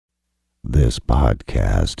This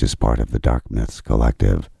podcast is part of the Dark Myths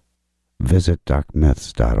Collective. Visit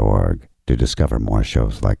darkmyths.org to discover more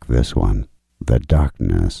shows like this one. The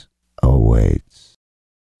darkness awaits.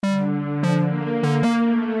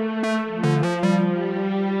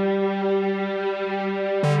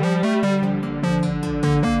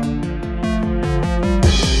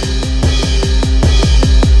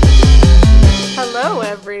 Hello,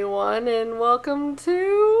 everyone, and welcome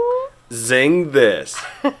to Zing This.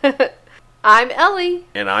 I'm Ellie.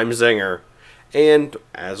 And I'm Zinger. And,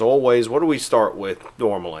 as always, what do we start with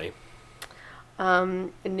normally?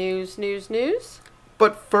 News.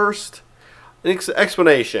 But first, an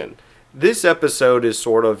explanation. This episode is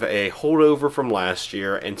sort of a holdover from last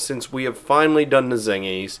year, and since we have finally done the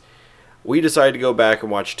Zingies, we decided to go back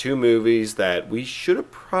and watch two movies that we should have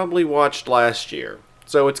probably watched last year.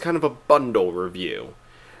 So it's kind of a bundle review.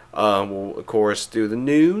 We'll, of course, do the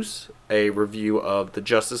news, a review of the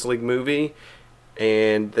Justice League movie,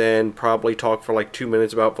 and then probably talk for like 2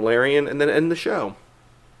 minutes about Valerian, and then end the show.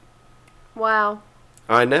 Wow.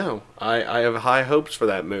 I know. I have high hopes for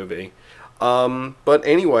that movie. But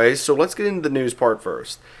anyways, so let's get into the news part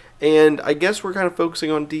first. And I guess we're kind of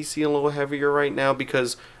focusing on DC a little heavier right now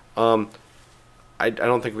because I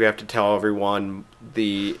don't think we have to tell everyone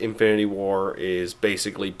the Infinity War is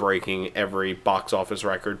basically breaking every box office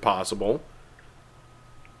record possible.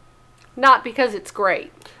 Not because it's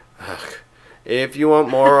great. If you want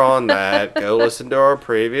more on that, go listen to our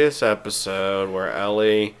previous episode where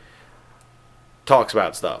Ellie talks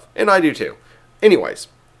about stuff. And I do too. Anyways,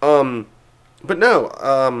 but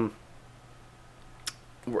no,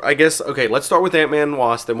 I guess, okay, let's start with Ant-Man and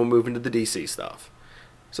Wasp, then we'll move into the DC stuff.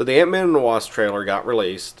 So the Ant-Man and the Wasp trailer got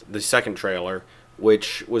released, the second trailer,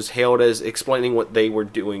 which was hailed as explaining what they were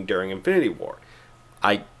doing during Infinity War.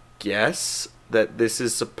 I guess that this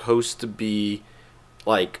is supposed to be,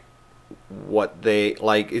 like, what they,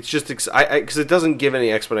 like, it's just, because it doesn't give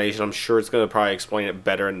any explanation. I'm sure it's going to probably explain it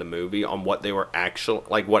better in the movie on what they were actually,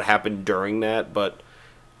 like, what happened during that, but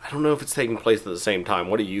I don't know if it's taking place at the same time.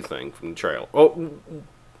 What do you think from the trailer? Well,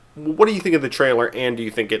 what do you think of the trailer, and do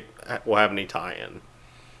you think it will have any tie-in?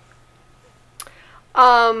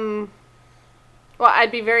 Well,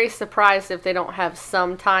 I'd be very surprised if they don't have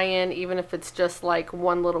some tie-in, even if it's just like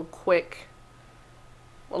one little quick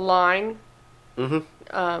line.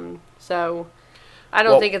 Mm-hmm. So I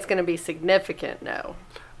don't think it's going to be significant, no.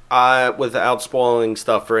 Without spoiling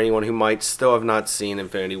stuff for anyone who might still have not seen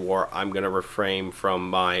Infinity War, I'm going to refrain from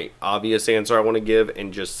my obvious answer I want to give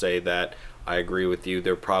and just say that I agree with you.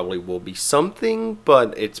 There probably will be something,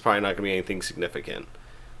 but it's probably not going to be anything significant.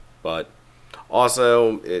 But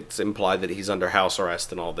also, it's implied that he's under house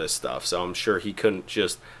arrest and all this stuff, so I'm sure he couldn't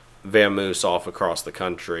just vamoose off across the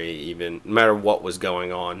country, even no matter what was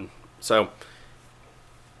going on. So,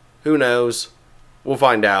 who knows? We'll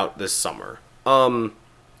find out this summer. But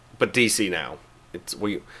DC now. It's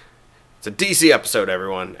a DC episode,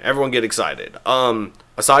 everyone. Everyone get excited.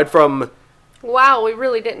 Aside from... Wow, we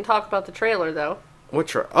really didn't talk about the trailer, though. What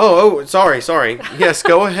sorry. Yes,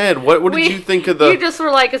 go ahead. What did you think of the... You just were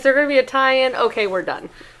like, is there going to be a tie-in? Okay, we're done.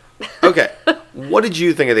 Okay. What did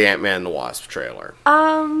you think of the Ant-Man and the Wasp trailer?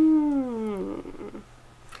 I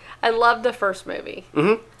loved the first movie.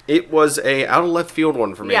 Mm-hmm. It was a out of left field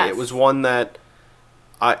one for me. Yes. It was one that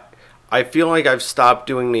I feel like I've stopped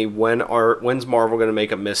doing the when's Marvel going to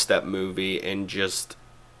make a misstep movie and just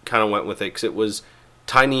kind of went with it because it was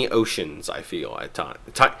Tiny Oceans, I feel, at time.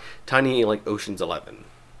 Tiny, like, Ocean's 11.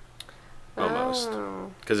 Almost.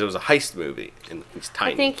 Because it was a heist movie, and it's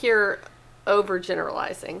tiny. I think you're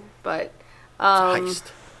overgeneralizing, but... It's a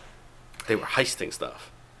heist. They were heisting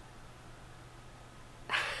stuff.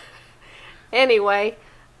 Anyway,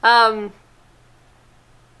 what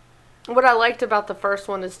I liked about the first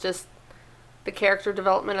one is just the character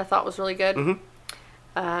development I thought was really good. Mm-hmm.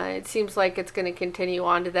 It seems like it's going to continue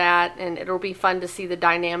on to that, and it'll be fun to see the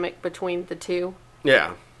dynamic between the two.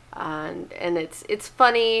 Yeah. And it's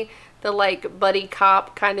funny, the like buddy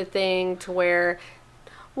cop kind of thing, to where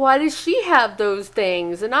why does she have those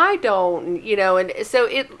things and I don't, and so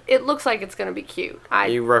it looks like it's going to be cute. Are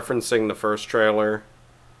you referencing the first trailer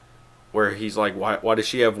where he's like, why does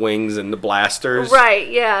she have wings and the blasters? Right,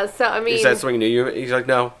 yeah. So I mean, is that something new? He's like,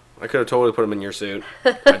 no, I could have totally put him in your suit.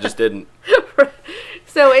 I just didn't.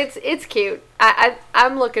 So it's cute.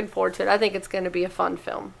 I'm looking forward to it. I think it's going to be a fun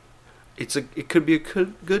film. It could be a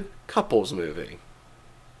good couples movie.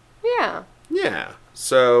 Yeah. Yeah.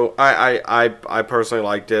 So I personally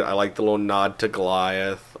liked it. I liked the little nod to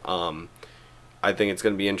Goliath. I think it's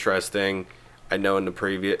going to be interesting. I know in the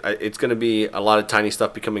previous, it's going to be a lot of tiny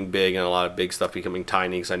stuff becoming big and a lot of big stuff becoming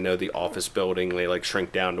tiny. Because I know the office building, they like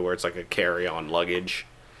shrink down to where it's like a carry-on luggage.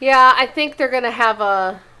 Yeah, I think they're going to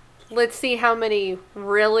have let's see how many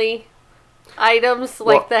really items,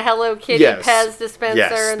 like the Hello Kitty Pez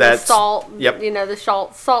dispenser and the salt, the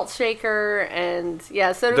salt shaker, and so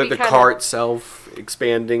it'll be the cart itself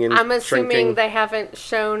expanding and I'm assuming shrinking. They haven't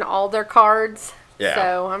shown all their cards, yeah.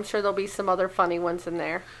 So I'm sure there'll be some other funny ones in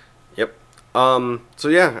there. Yep. So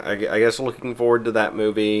yeah, I guess looking forward to that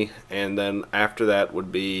movie, and then after that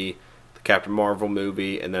would be the Captain Marvel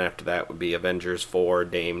movie, and then after that would be Avengers 4,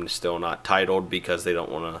 named still not titled because they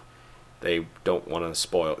don't want to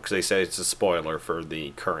spoil, because they say it's a spoiler for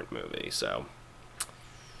the current movie. So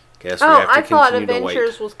guess we have to continue to wait. I thought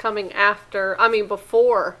Avengers was coming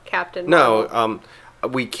before Captain Marvel. No,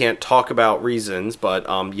 we can't talk about reasons, but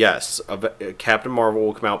yes, Captain Marvel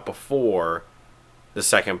will come out before the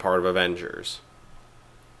second part of Avengers.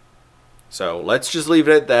 So let's just leave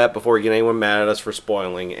it at that before we get anyone mad at us for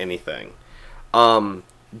spoiling anything.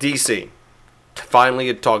 DC, finally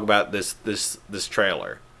get to talk about this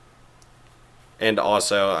trailer. And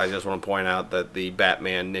also, I just want to point out that the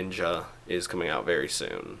Batman Ninja is coming out very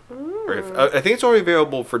soon. I think it's already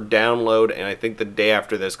available for download, and I think the day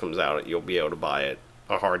after this comes out, you'll be able to buy it,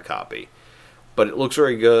 a hard copy. But it looks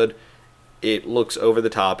very good. It looks over the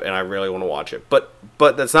top, and I really want to watch it. But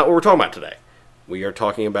that's not what we're talking about today. We are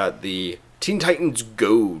talking about the Teen Titans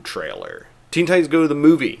Go trailer. Teen Titans Go, the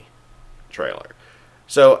movie trailer.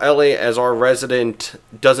 So Ellie, as our resident,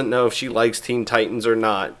 doesn't know if she likes Teen Titans or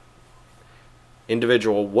not.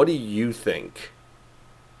 Individual, what do you think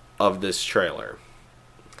of this trailer?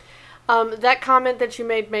 That comment that you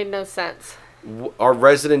made no sense. Our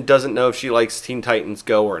resident doesn't know if she likes Teen Titans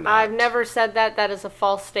Go or not. I've never said that. That is a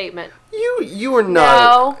false statement. You are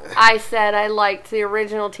not. No, I said I liked the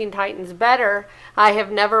original Teen Titans better. I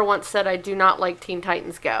have never once said I do not like Teen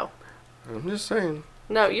Titans Go. I'm just saying.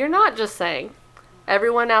 No, you're not just saying.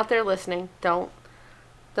 Everyone out there listening, don't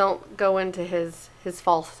go into his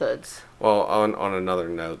falsehoods. Well, on another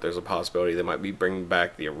note, there's a possibility they might be bringing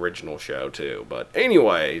back the original show too. But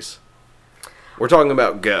anyways, we're talking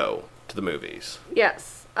about Go to the movies.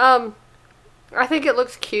 Yes. I think it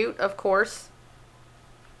looks cute, of course.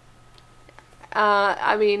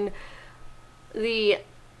 The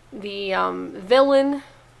villain,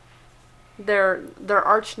 their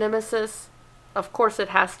arch nemesis, of course it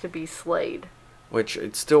has to be Slade. Which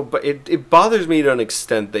it's still, but it bothers me to an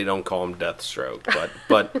extent they don't call him Deathstroke.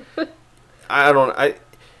 But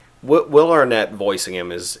Will Arnett voicing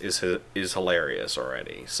him is hilarious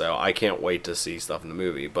already. So I can't wait to see stuff in the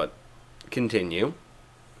movie. But continue.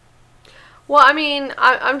 Well,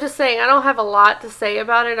 I'm just saying I don't have a lot to say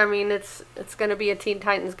about it. It's going to be a Teen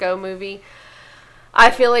Titans Go movie.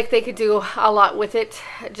 I feel like they could do a lot with it,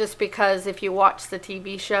 just because if you watch the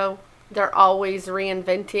TV show, they're always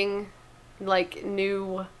reinventing like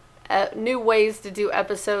new ways to do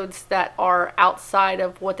episodes that are outside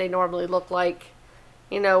of what they normally look like.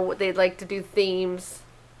 They'd like to do themes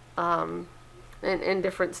and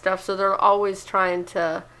different stuff. So they're always trying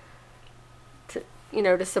to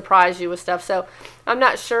surprise you with stuff. So I'm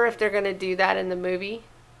not sure if they're going to do that in the movie.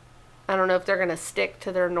 I don't know if they're going to stick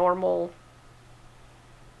to their normal.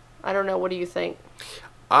 I don't know. What do you think?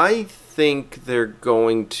 I think they're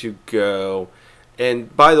going to go.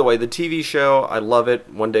 And by the way, the TV show, I love it.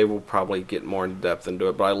 One day we'll probably get more in depth into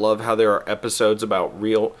it, but I love how there are episodes about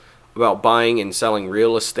buying and selling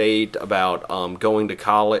real estate, about going to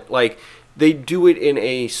college. Like, they do it in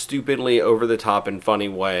a stupidly over the top and funny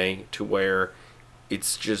way to where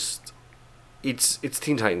it's just it's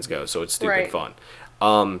Teen Titans Go, so it's stupid fun.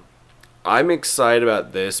 I'm excited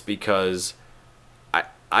about this because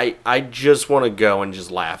I just want to go and just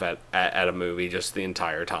laugh at a movie just the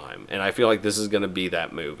entire time. And I feel like this is going to be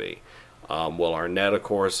that movie. Will Arnett, of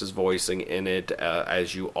course, is voicing in it,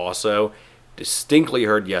 as you also distinctly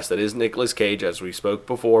heard. Yes, that is Nicolas Cage, as we spoke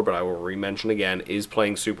before, but I will re-mention again, is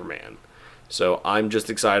playing Superman. So I'm just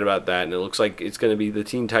excited about that. And it looks like it's going to be the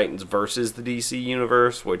Teen Titans versus the DC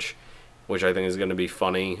Universe, which I think is going to be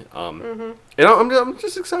funny. And I'm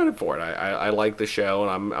just excited for it. I like the show,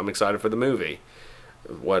 and I'm excited for the movie.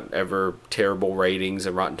 Whatever terrible ratings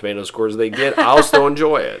and Rotten Tomatoes scores they get, I'll still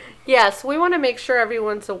enjoy it. Yes, we want to make sure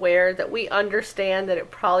everyone's aware that we understand that it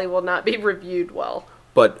probably will not be reviewed well.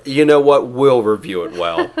 But you know what? We'll review it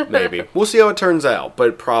well, maybe. We'll see how it turns out,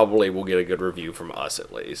 but probably we'll get a good review from us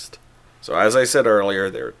at least. So as I said earlier,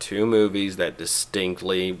 there are two movies that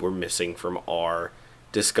distinctly were missing from our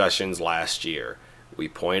discussions last year. We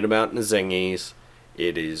pointed them out in the Zingies.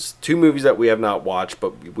 It is two movies that we have not watched,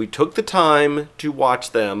 but we took the time to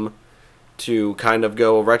watch them to kind of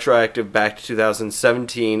go retroactive back to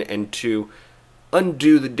 2017 and to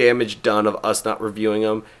undo the damage done of us not reviewing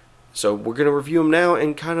them. So we're going to review them now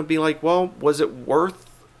and kind of be like, well, was it worth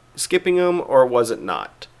skipping them or was it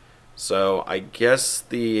not? So I guess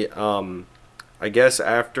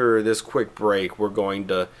after this quick break, we're going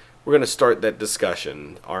to start that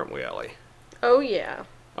discussion, aren't we, Ellie? Oh, yeah.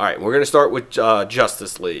 All right, we're going to start with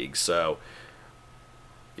Justice League, so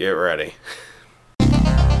get ready.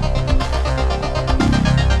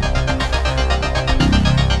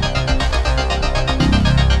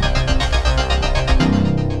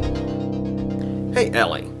 Hey,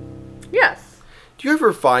 Ellie. Yes. Do you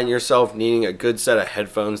ever find yourself needing a good set of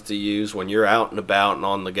headphones to use when you're out and about and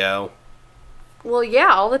on the go? Well,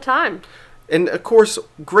 yeah, all the time. And, of course,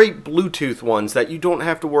 great Bluetooth ones that you don't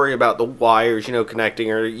have to worry about the wires,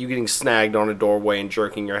 connecting or you getting snagged on a doorway and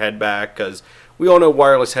jerking your head back, because we all know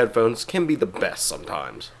wireless headphones can be the best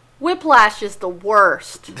sometimes. Whiplash is the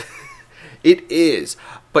worst. It is.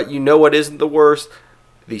 But you know what isn't the worst?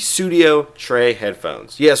 The Studio Tray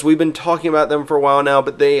headphones. Yes, we've been talking about them for a while now,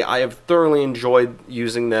 but I have thoroughly enjoyed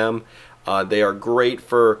using them. They are great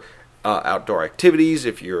for outdoor activities,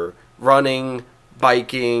 if you're running,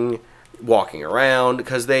 biking, walking around,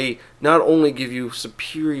 because they not only give you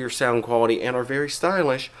superior sound quality and are very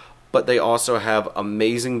stylish, but they also have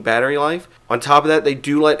amazing battery life. On top of that, they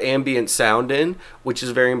do let ambient sound in, which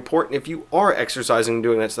is very important if you are exercising and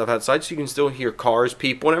doing that stuff outside, so you can still hear cars,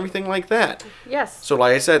 people, and everything like that. Yes. So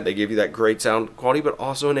like I said, they give you that great sound quality, but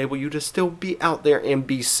also enable you to still be out there and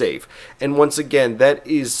be safe. And once again, that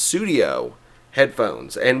is Studio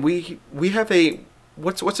headphones. And we have a,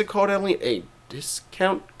 what's it called, Ellie? A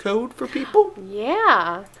discount code for people?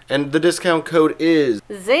 Yeah. And the discount code is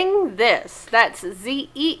Zing this. That's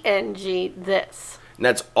ZENG this. And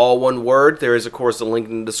that's all one word. There is, of course, a link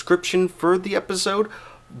in the description for the episode.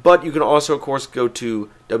 But you can also, of course, go to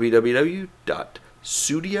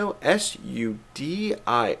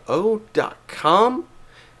www.studio.com.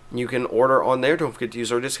 You can order on there. Don't forget to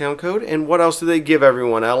use our discount code. And what else do they give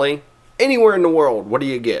everyone, Ellie? Anywhere in the world, what do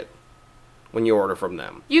you get when you order from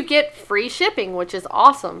them? You get free shipping, which is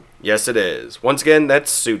awesome. Yes, it is. Once again,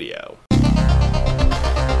 that's Studio.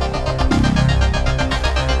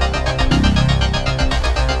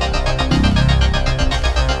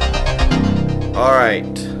 All right.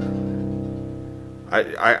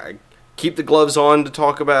 I keep the gloves on to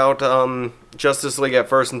talk about Justice League at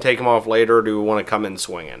first and take them off later, or do we want to come in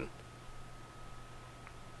swinging?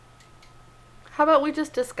 How about we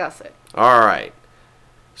just discuss it? All right.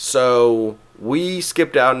 So we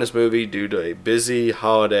skipped out in this movie due to a busy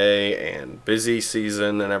holiday and busy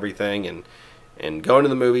season and everything, and going to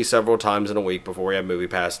the movie several times in a week before we have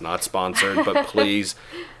MoviePass. Not sponsored, but please,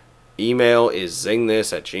 email is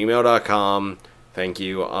zingthis@gmail.com. Thank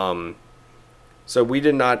you. So we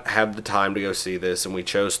did not have the time to go see this, and we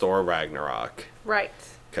chose Thor Ragnarok. Right.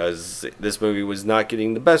 Because this movie was not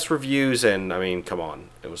getting the best reviews, and, I mean, come on,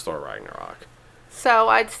 it was Thor Ragnarok. So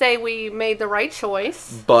I'd say we made the right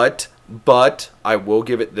choice. But I will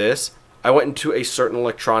give it this. I went into a certain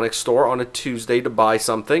electronics store on a Tuesday to buy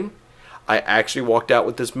something. I actually walked out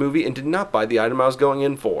with this movie and did not buy the item I was going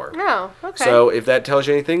in for. Oh, okay. So if that tells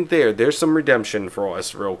you anything, there's some redemption for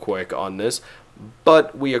us real quick on this.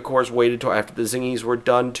 But we, of course, waited till after the zingies were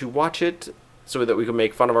done to watch it so that we could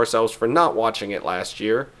make fun of ourselves for not watching it last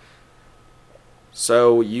year.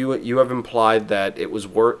 So you have implied that it was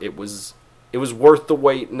worth the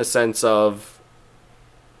wait in the sense of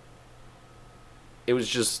it was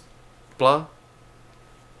just blah.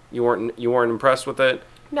 You weren't impressed with it?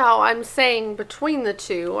 No, I'm saying between the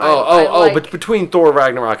two. But between Thor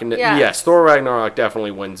Ragnarok and yes, Thor Ragnarok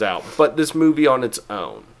definitely wins out. But this movie on its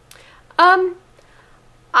own.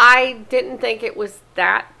 I didn't think it was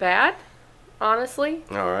that bad, honestly.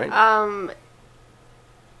 All right.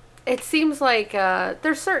 It seems like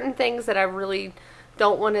there's certain things that I really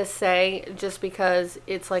don't want to say just because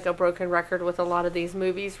it's like a broken record with a lot of these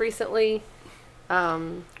movies recently.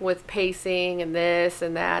 With pacing and this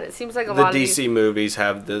and that. It seems like a lot of these... The DC movies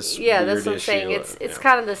have this weird that's what I'm saying. It's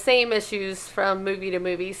kind of the same issues from movie to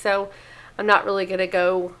movie, so I'm not really going to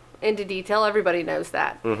go into detail. Everybody knows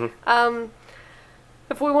that. Mm-hmm.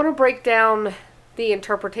 If we want to break down the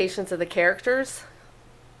interpretations of the characters...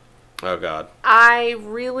 Oh, God. I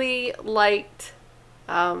really liked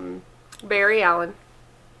Barry Allen.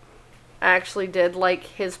 I actually did like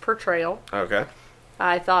his portrayal. Okay.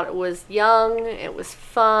 I thought it was young, it was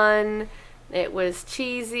fun, it was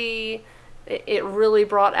cheesy. It really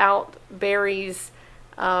brought out Barry's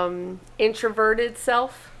introverted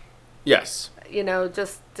self. Yes. You know,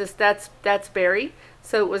 just that's Barry.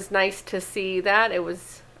 So it was nice to see that. It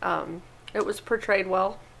was It was portrayed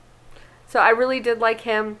well. So I really did like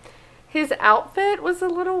him. His outfit was a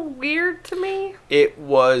little weird to me. It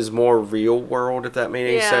was more real world, if that made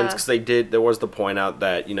any Yeah. sense, because there was the point out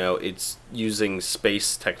that, it's using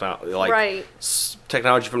space technology, like Right.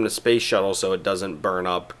 technology from the space shuttle, so it doesn't burn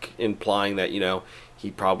up, implying that,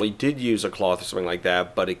 he probably did use a cloth or something like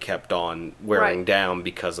that, but it kept on wearing Right. down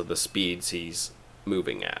because of the speeds he's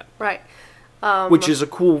moving at. Right. Which is a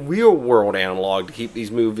cool real world analog to keep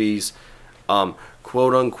these movies,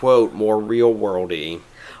 quote unquote, more real worldy.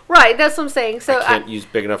 Right, that's what I'm saying. So I can't use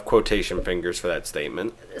big enough quotation fingers for that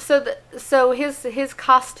statement. So his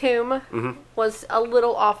costume Mm-hmm. was a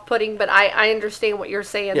little off-putting, but I understand what you're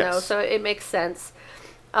saying though, Yes. so it makes sense.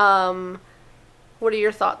 What are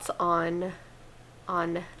your thoughts on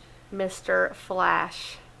Mr.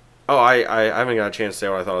 Flash? Oh, I haven't got a chance to say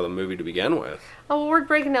what I thought of the movie to begin with. Oh, well, we're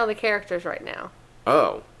breaking down the characters right now.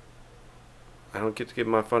 Oh. I don't get to give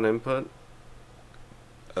my fun input?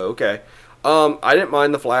 Okay. I didn't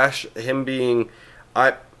mind the Flash, him being...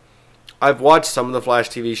 I've watched some of the Flash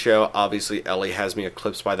TV show. Obviously, Ellie has me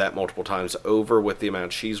eclipsed by that multiple times over with the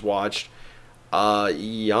amount she's watched.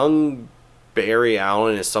 Young Barry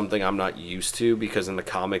Allen is something I'm not used to because in the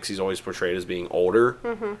comics he's always portrayed as being older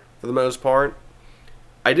for the most part.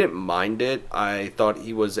 I didn't mind it. I thought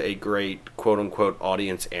he was a great quote-unquote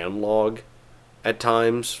audience analog at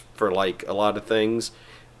times for like a lot of things.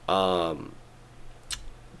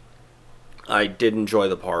 I did enjoy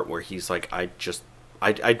the part where he's like, I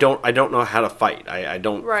don't know how to fight. I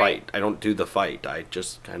don't Right. fight. I don't do the fight. I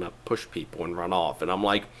just kind of push people and run off. And I'm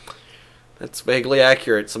like, that's vaguely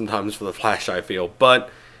accurate sometimes for the Flash, I feel.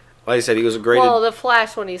 But like I said, he was a great. Well, the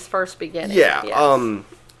Flash when he's first beginning. Yeah. Yes.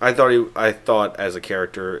 I thought as a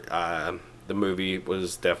character, the movie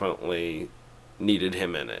was definitely needed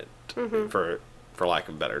him in it for lack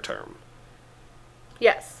of a better term.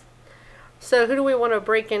 Yes. So who do we want to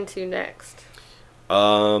break into next?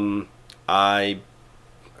 Bruce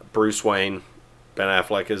Wayne, Ben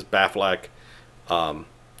Affleck is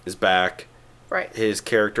back. Right. His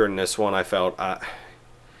character in this one, I felt,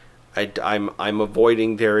 I'm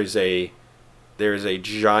avoiding. There is a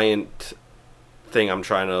giant thing I'm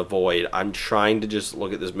trying to avoid. I'm trying to just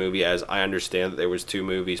look at this movie as I understand that there was 3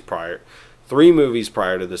 movies prior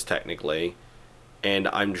to this technically, and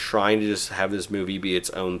I'm trying to just have this movie be its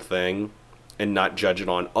own thing and not judge it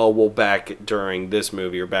on, back during this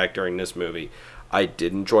movie or back during this movie. I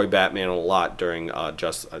did enjoy Batman a lot during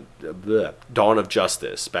Dawn of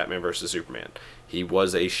Justice, Batman vs. Superman. He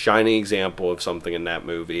was a shining example of something in that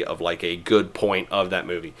movie, of like a good point of that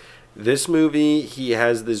movie. This movie, he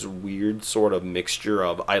has this weird sort of mixture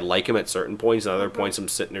of I like him at certain points, and other points I'm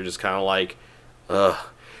sitting there just kind of like, ugh.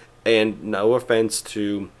 And no offense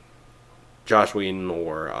to Joss Whedon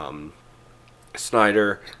or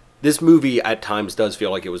Snyder, this movie at times does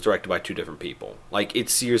feel like it was directed by 2 different people. Like,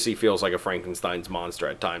 it seriously feels like a Frankenstein's monster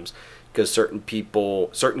at times. Because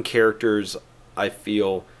certain characters, I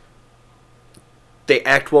feel, they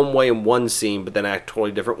act one way in one scene, but then act a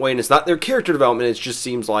totally different way. And it's not their character development, it just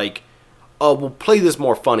seems like, oh, we'll play this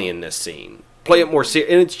more funny in this scene. Play it more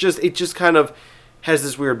serious. And it just kind of has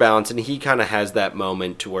this weird balance. And he kind of has that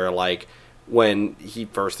moment to where, like, when he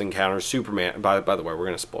first encounters Superman, by the way, we're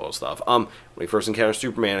going to spoil stuff. When he first encounters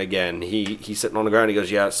Superman again, he's sitting on the ground, he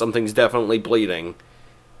goes, yeah, something's definitely bleeding.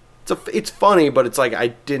 It's funny, but it's like, I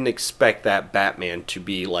didn't expect that Batman to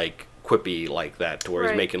be, like, quippy like that, to where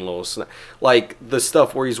he's making little, like, the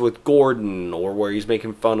stuff where he's with Gordon, or where he's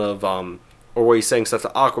making fun of, or where he's saying stuff to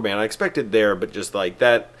Aquaman. I expected there, but just, like,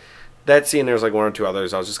 that scene, there's, like, 1 or 2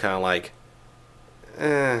 others, I was just kind of like,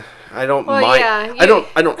 I don't mind. Yeah,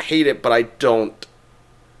 I don't hate it, but I don't.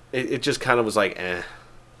 It just kind of was like, eh.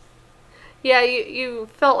 Yeah, you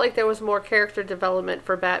felt like there was more character development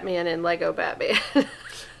for Batman in Lego Batman.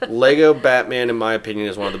 Lego Batman, in my opinion,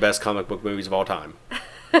 is one of the best comic book movies of all time.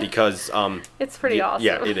 Because it's pretty awesome.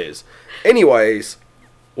 Yeah, it is. Anyways,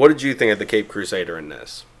 what did you think of the Cape Crusader in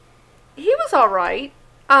this? He was all right.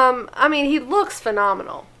 I mean, he looks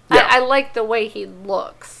phenomenal. Yeah. I like the way he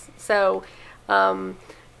looks. So,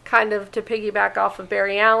 kind of to piggyback off of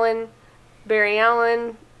Barry Allen,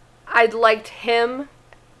 I liked him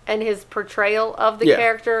and his portrayal of the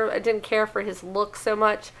character. I didn't care for his look so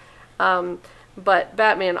much. But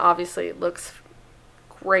Batman obviously looks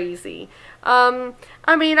crazy.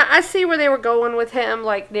 I mean, I see where they were going with him,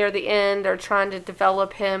 like near the end, or trying to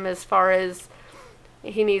develop him as far as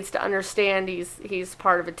he needs to understand he's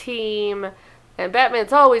part of a team. And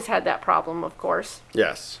Batman's always had that problem, of course.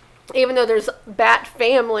 Yes. Even though there's Bat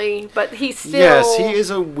family, but he's still... Yes, he is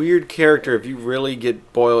a weird character if you really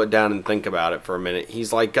boil it down and think about it for a minute.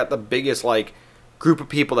 He's like got the biggest like group of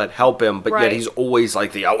people that help him, but yet Right. he's always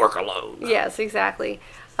like I work alone. Yes, exactly.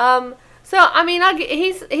 So I mean,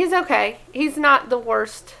 he's okay. He's not the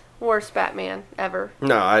worst Batman ever.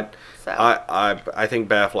 No, So. I think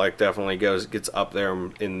Batfleck definitely gets up there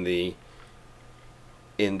in the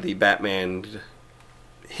Batman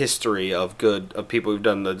history of people who've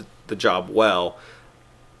done the job well.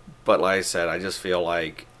 But like I said, I just feel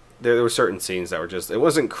like there were certain scenes that were it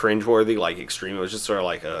wasn't cringeworthy, like extreme. It was just sort of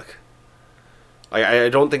like I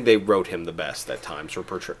don't think they wrote him the best at times for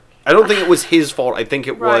portray. I don't think it was his fault. I think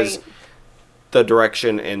it was Right. the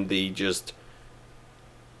direction and the just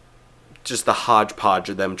the hodgepodge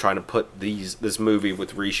of them trying to put this movie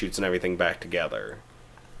with reshoots and everything back together.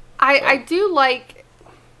 I do like.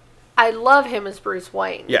 I love him as Bruce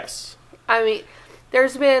Wayne. Yes. I mean,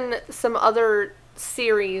 there's been some other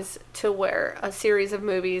series a series of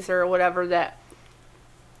movies or whatever that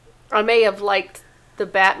I may have liked the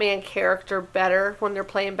Batman character better when they're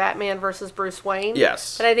playing Batman versus Bruce Wayne.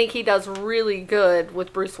 Yes. But I think he does really good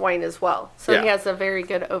with Bruce Wayne as well. So he Yeah. has a very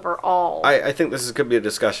good overall. I think this could be a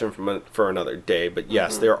discussion for another day, but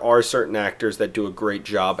yes, there are certain actors that do a great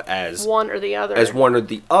job as one or the other. one or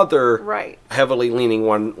the other, Right. heavily leaning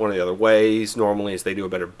one or the other ways. Normally, as they do a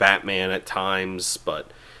better Batman at times, but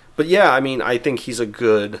yeah, I mean, I think he's a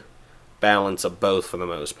good balance of both for the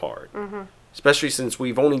most part. Mm-hmm. Especially since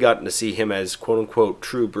we've only gotten to see him as quote unquote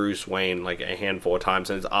true Bruce Wayne like a handful of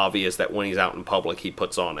times, and it's obvious that when he's out in public, he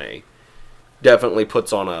definitely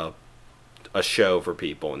puts on a show for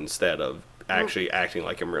people instead of actually acting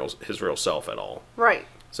like his real self at all. Right.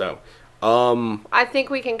 So, I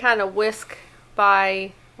think we can kind of whisk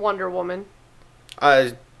by Wonder Woman.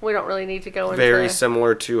 We don't really need to go into... Very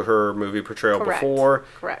similar to her movie portrayal Correct. before.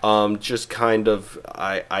 Correct. Just kind of,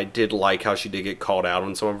 I did like how she did get called out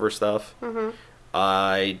on some of her stuff. Mm-hmm.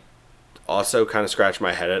 I also kind of scratched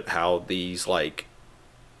my head at how these, like,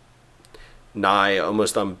 nigh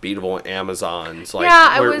almost unbeatable Amazons,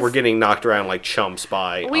 like, we're getting knocked around like chumps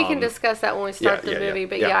by... We can discuss that when we start the movie,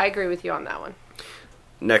 but I agree with you on that one.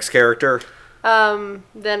 Next character?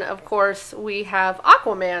 Then, of course, we have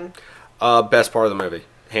Aquaman. Best part of the movie.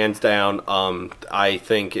 Hands down. I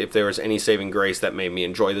think if there was any saving grace that made me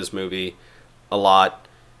enjoy this movie a lot,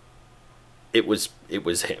 it was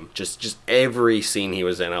him. Just every scene he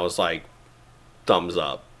was in, I was like, thumbs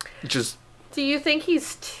up. Just... Do you think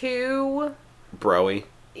he's too... broy?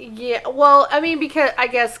 Yeah, well, I mean, because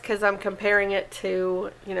I'm comparing it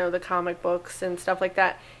to, the comic books and stuff like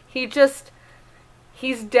that.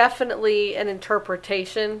 He's definitely an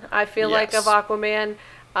interpretation, I feel like, of Aquaman.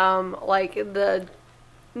 Like the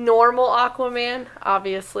normal Aquaman,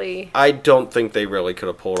 obviously. I don't think they really could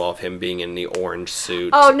have pulled off him being in the orange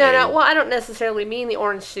suit. Oh, no. Well, I don't necessarily mean the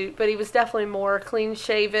orange suit, but he was definitely more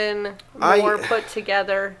clean-shaven, more put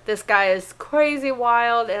together. This guy is crazy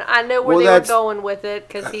wild, and I know where they were going with it,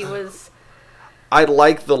 because he was... I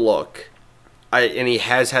like the look. And he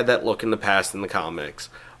has had that look in the past in the comics.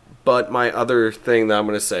 But my other thing that I'm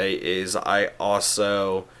going to say is I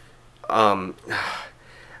also...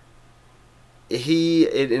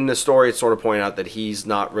 in the story, it's sort of pointed out that he's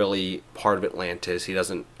not really part of Atlantis. He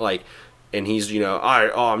doesn't, like, and he's,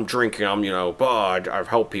 I'm drinking, I've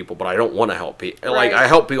helped people, but I don't want to help people. Right. Like, I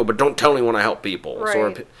help people, but don't tell anyone I help people, right.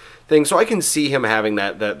 sort of thing. So I can see him having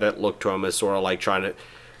that look to him as sort of like trying to,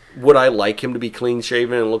 would I like him to be clean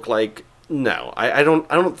shaven and look like, no. I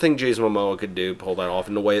don't think Jason Momoa could pull that off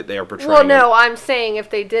in the way that they are portraying Well, no, him. I'm saying if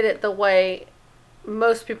they did it the way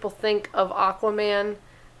most people think of Aquaman,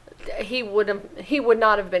 he would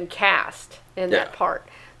not have been cast in that part.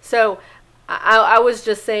 So I was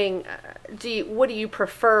just saying, what do you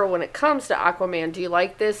prefer when it comes to Aquaman? Do you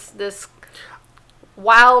like this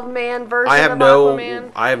wild man version of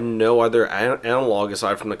Aquaman? I have no other analog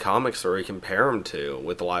aside from the comics that we compare him to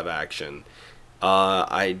with the live action.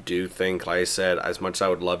 I do think, like I said, as much as I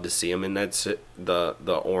would love to see him in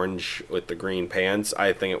the orange with the green pants,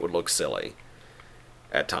 I think it would look silly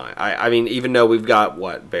at time. I mean, even though we've got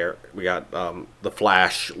the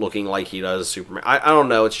Flash looking like he does Superman. I don't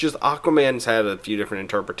know. It's just Aquaman's had a few different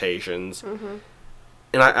interpretations, and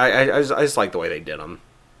I just like the way they did him.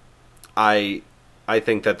 I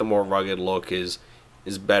think that the more rugged look is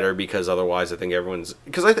better because otherwise I think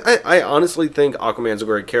I honestly think Aquaman's a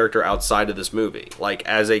great character outside of this movie. Like,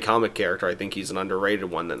 as a comic character, I think he's an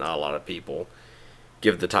underrated one that not a lot of people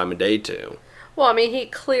give the time of day to. Well, I mean, he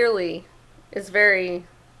clearly is very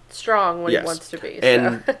strong when he wants to be.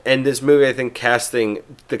 And this movie, I think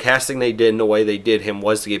the casting they did and the way they did him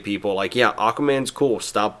was to get people like, yeah, Aquaman's cool.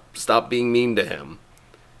 Stop being mean to him.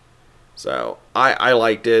 So I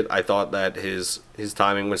liked it. I thought that his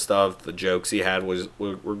timing with stuff, the jokes he had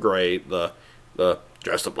were great. The The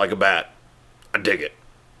dressed up like a bat. I dig it.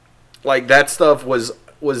 Like, that stuff was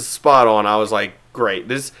spot on. I was like, great.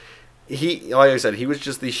 Like I said, he was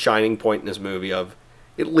just the shining point in this movie of,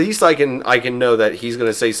 at least I can know that he's going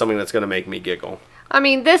to say something that's going to make me giggle. I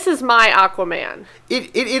mean, this is my Aquaman.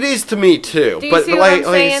 It is to me too. Do you see what I'm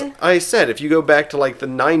saying? Like I said, if you go back to like the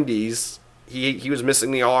 90s, he was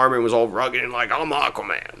missing the arm and was all rugged and like, I'm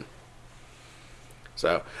Aquaman.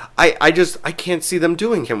 So I can't see them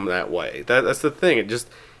doing him that way. That's the thing. It just,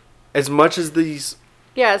 as much as these.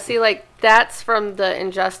 Yeah, see, like, that's from the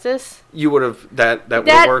Injustice. You would have, that would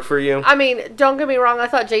have worked for you? I mean, don't get me wrong, I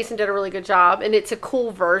thought Jason did a really good job, and it's a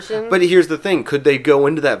cool version. But here's the thing, could they go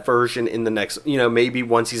into that version in the next, maybe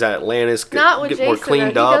once he's at Atlantis, Not with get Jason, more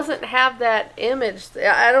cleaned though. up? He doesn't have that image.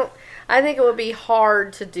 I think it would be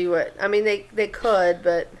hard to do it. I mean, they could,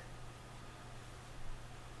 but...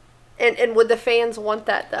 And would the fans want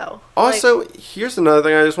that, though? Also, here's another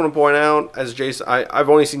thing I just want to point out, as Jason, I've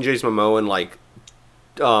only seen Jason Momoa in, like,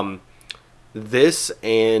 this,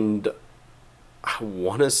 and I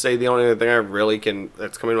want to say the only other thing I really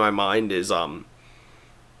that's coming to my mind is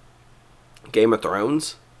Game of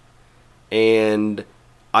Thrones, and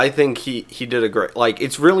I think he did a great, like,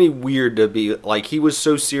 it's really weird to be, like, he was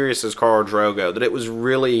so serious as Khal Drogo that it was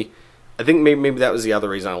really, I think maybe that was the other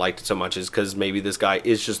reason I liked it so much, is because maybe this guy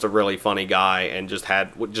is just a really funny guy and just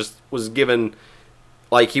was given,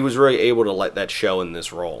 like, he was really able to let that show in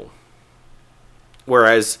this role.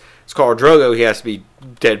 Whereas it's Khal Drogo, he has to be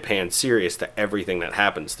deadpan serious to everything that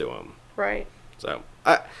happens to him. Right. So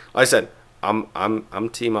I said, I'm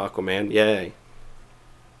Team Aquaman. Yay.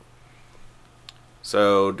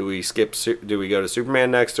 So do we go to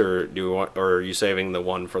Superman next, or or are you saving the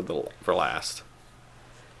one for last?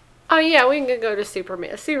 Oh yeah, we can go to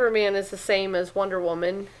Superman. Superman is the same as Wonder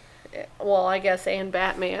Woman. Well, I guess, and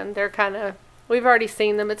Batman. They're kind of, we've already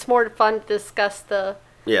seen them. It's more fun to discuss the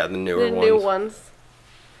new ones.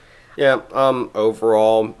 Yeah,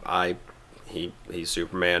 overall, he's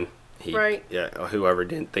Superman. Right. Yeah, whoever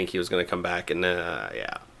didn't think he was going to come back, and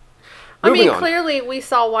yeah. I mean, Moving on. clearly we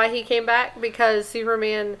saw why he came back, because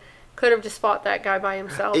Superman could have just fought that guy by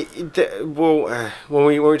himself. Well, when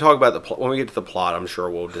we talk about when we get to the plot, I'm sure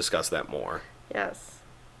we'll discuss that more. Yes.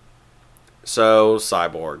 So,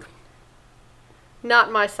 Cyborg. Not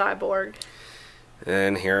my Cyborg.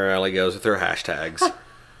 And here Ellie goes with her hashtags.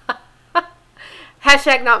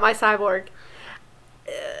 Hashtag not my Cyborg.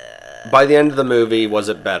 By the end of the movie, was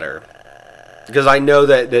it better? Because I know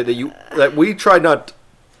that we tried not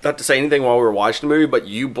to say anything while we were watching the movie, but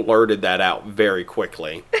you blurted that out very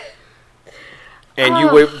quickly. And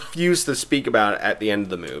you refused to speak about it at the end of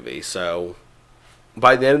the movie. So,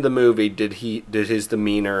 by the end of the movie, did his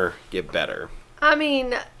demeanor get better? I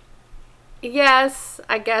mean, yes,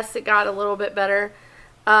 I guess it got a little bit better.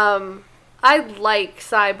 I like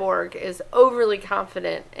Cyborg is overly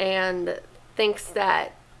confident and thinks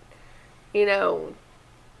that,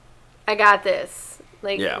 I got this.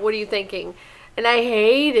 Like, yeah. What are you thinking? And I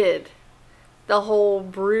hated the whole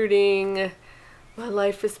brooding, my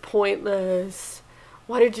life is pointless.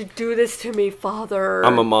 Why did you do this to me, Father?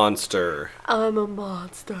 I'm a monster. I don't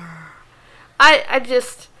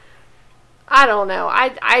know.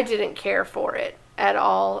 I didn't care for it at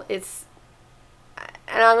all.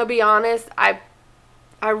 And I'm going to be honest, I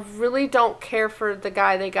really don't care for the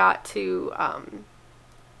guy they got to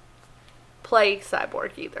play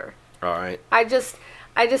Cyborg either. All right. I just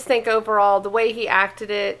think overall, the way he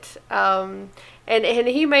acted it, and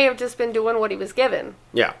he may have just been doing what he was given.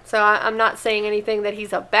 Yeah. So I'm not saying anything that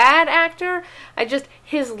he's a bad actor.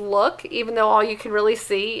 His look, even though all you can really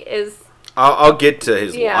see is... I'll get to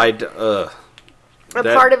his... Yeah.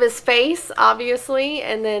 Part of his face, obviously,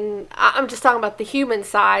 and then I'm just talking about the human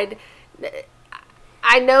side.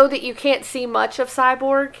 I know that you can't see much of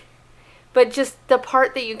Cyborg, but just the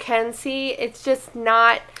part that you can see, it's just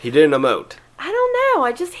not... He didn't emote. I don't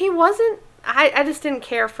know. He wasn't... I just didn't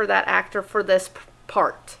care for that actor for this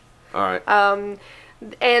part. All right.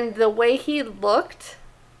 And the way he looked,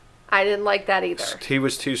 I didn't like that either. He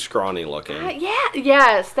was too scrawny looking.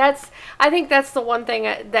 Yes. I think that's the one thing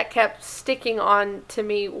that kept sticking on to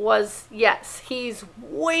me was, yes, he's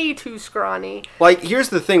way too scrawny. Like, here's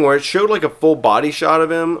the thing, where it showed, like, a full body shot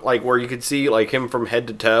of him, like, where you could see, like, him from head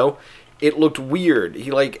to toe. It looked weird.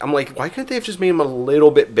 I'm like, why couldn't they have just made him a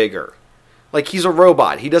little bit bigger? Like, he's a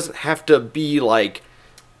robot. He doesn't have to be, like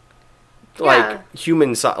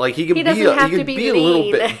human size. Like, he could be a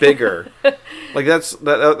little bit bigger. Like, that's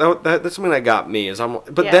something that got me.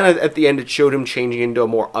 Then at the end, it showed him changing into a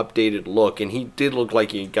more updated look, and he did look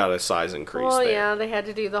like he got a size increase. Well, there. yeah, they had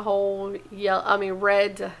to do the whole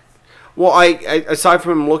red. Well, I aside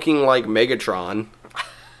from him looking like Megatron,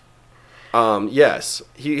 yes,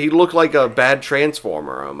 he looked like a bad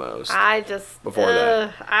Transformer almost. I just Before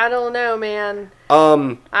that. I don't know, man.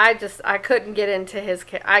 I couldn't get into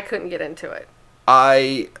I couldn't get into it.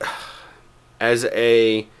 As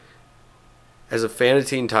a fan of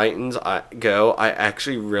Teen Titans, I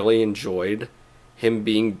actually really enjoyed him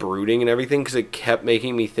being brooding and everything because it kept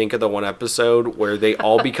making me think of the one episode where they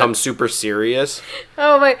all become super serious.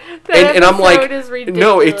 Oh my! And I'm like, is ridiculous.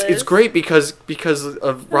 no, it's great because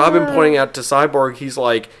of Robin pointing out to Cyborg, he's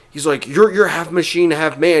like, you're half machine,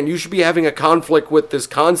 half man. You should be having a conflict with this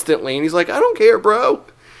constantly, and he's like, I don't care, bro.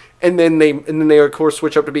 And then they of course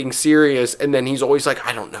switch up to being serious, and then he's always like,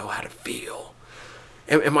 I don't know how to feel.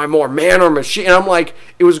 Am I more man or machine? And I'm like,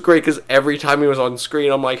 it was great because every time he was on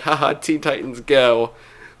screen, I'm like, haha, Teen Titans go.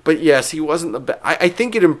 But yes, he wasn't the best. I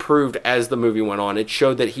think it improved as the movie went on. It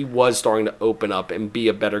showed that he was starting to open up and be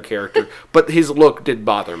a better character. But his look did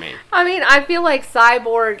bother me. I mean, I feel like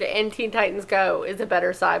Cyborg in Teen Titans Go is a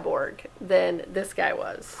better Cyborg than this guy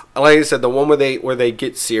was. Like I said, the one where they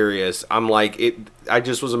get serious, I'm like, I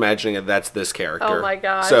just was imagining that that's this character. Oh my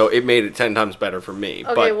gosh. So it made it 10 times better for me.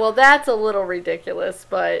 Okay, well that's a little ridiculous,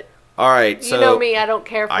 but all right, so you know me, I don't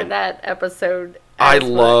care for that episode. I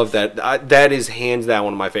love that. That is hands down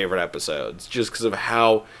one of my favorite episodes, just because of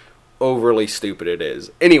how overly stupid it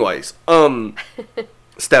is. Anyways, Steppenwolf,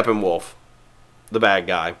 the bad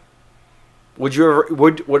guy. Would you ever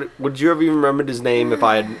would you ever even remembered his name if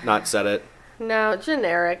I had not said it? No,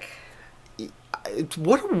 generic.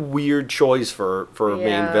 What a weird choice for a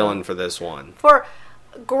main villain for this one. For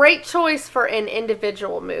great choice for an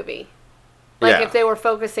individual movie. Like if they were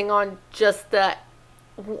focusing on just the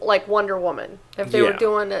like Wonder Woman, if they were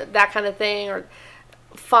doing that kind of thing, or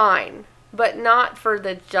fine, but not for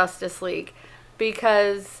the Justice League,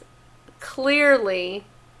 because clearly,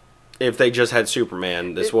 if they just had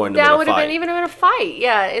Superman, this wouldn't that have would been a fight. have even been a fight.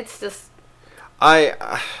 Yeah, it's just I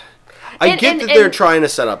get that they're trying to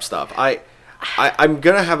set up stuff. I'm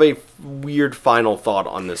gonna have a weird final thought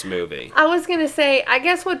on this movie. I was gonna say, I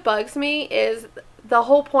guess what bugs me is the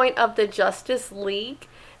whole point of the Justice League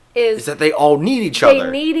is that they all need each other.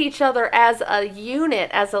 They need each other as a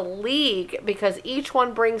unit, as a league, because each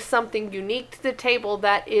one brings something unique to the table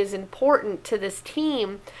that is important to this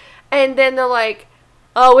team. And then they're like,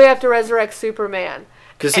 oh, we have to resurrect Superman.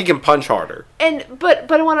 Because he can punch harder. But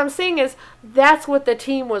what I'm saying is, that's what the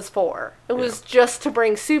team was for. It was just to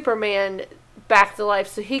bring Superman back to life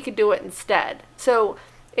so he could do it instead. So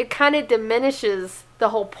it kind of diminishes the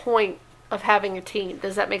whole point of having a team.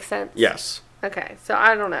 Does that make sense? Yes. Okay, so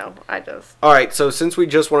I don't know. All right, so since we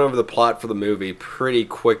just went over the plot for the movie pretty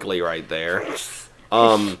quickly right there.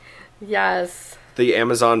 Yes. The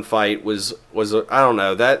Amazon fight was I don't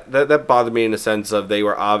know. That bothered me in the sense of they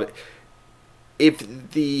were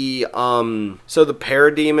if the so the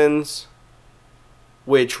parademons,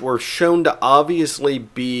 which were shown to obviously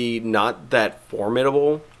be not that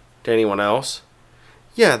formidable to anyone else.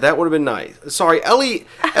 Yeah, that would have been nice. Sorry, Ellie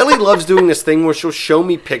loves doing this thing where she'll show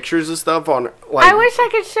me pictures of stuff on. Like, I wish I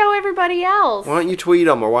could show everybody else. Why don't you tweet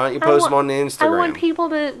them, or why don't you post them on Instagram? I want people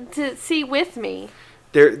to see with me.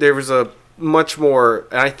 There was a much more,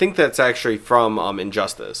 and I think that's actually from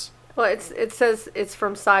Injustice. Well, it says it's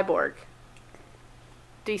from Cyborg,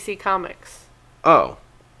 DC Comics. Oh.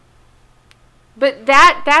 But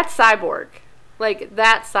that's Cyborg, like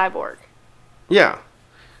that Cyborg. Yeah.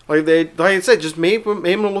 Like I said, just made him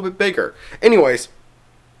a little bit bigger. Anyways,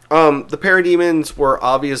 the parademons were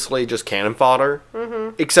obviously just cannon fodder,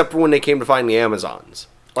 except for when they came to find the Amazons.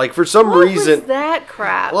 Like for some reason, what was that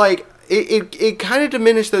crap? Like it kind of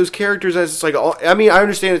diminished those characters as it's like. I mean, I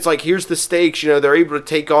understand it's like here's the stakes. You know, they're able to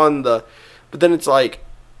take on but then it's like,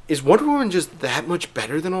 is Wonder Woman just that much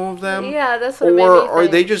better than all of them? Yeah, that's what it made me think. Or are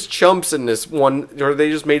they just chumps in this one? Or are they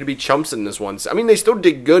just made to be chumps in this one? I mean, they still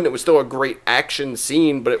did good, and it was still a great action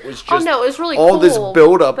scene, but it was just... Oh, no, it was really all cool, this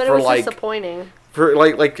build-up but for, it was like... disappointing. For,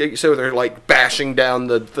 like, so they're, like, bashing down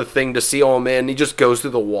the thing to seal him in, and he just goes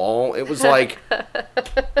through the wall. It was like...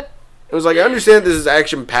 It was like, I understand this is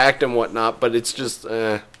action-packed and whatnot, but it's just...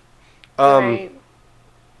 Right.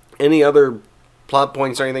 Any other plot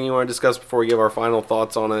points or anything you want to discuss before we give our final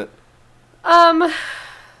thoughts on it?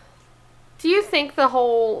 Do you think the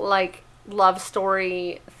whole, like, love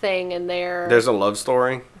story thing in there... There's a love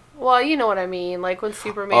story? Well, you know what I mean. Like, when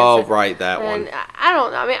Superman... Oh, right, that one.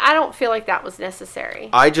 I don't feel like that was necessary.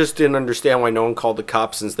 I just didn't understand why no one called the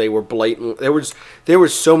cops since they were blatant. There was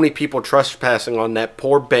so many people trespassing on that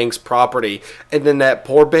poor bank's property, and then that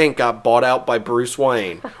poor bank got bought out by Bruce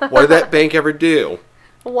Wayne. What did that bank ever do?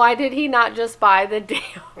 Why did he not just buy the damn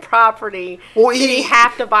property, Well, did he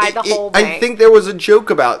have to buy the whole I bank? think there was a joke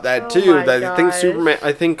about that Oh too. my That gosh.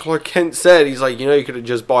 I think Clark Kent said, he's like, you could have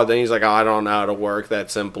just bought that. He's like, I don't know how to work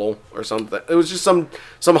that simple or something. It was just some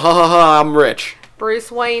ha ha ha, I'm rich.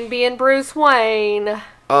 Bruce Wayne being Bruce Wayne.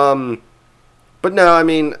 But no, I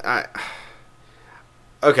mean,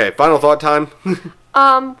 okay, final thought time.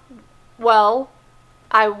 Well,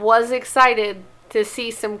 I was excited to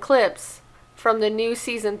see some clips from the new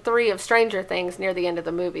season 3 of Stranger Things near the end of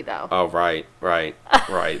the movie, though. Oh, right.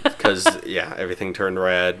 Because, yeah, everything turned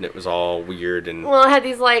red and it was all weird and... Well, it had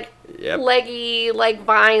these, Yep. leggy,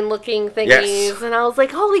 vine-looking thingies, Yes. and I was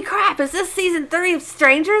like, holy crap, is this season 3 of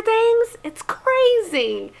Stranger Things? It's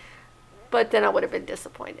crazy. But then I would have been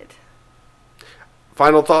disappointed.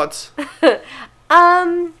 Final thoughts?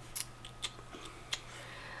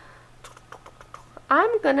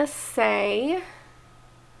 I'm gonna say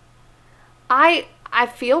I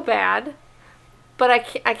feel bad, but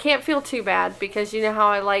I can't feel too bad because you know how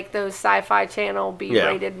I like those Sci-Fi Channel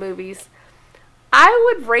B-rated movies.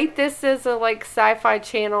 I would rate this as a Sci-Fi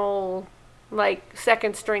Channel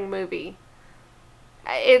second string movie.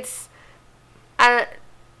 It's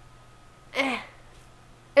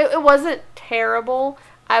it wasn't terrible.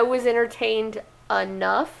 I was entertained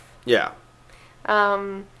enough. Yeah.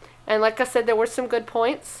 And like I said, there were some good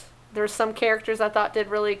points. There were some characters I thought did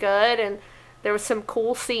really good, and there were some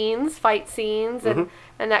cool scenes, fight scenes, and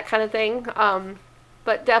that kind of thing.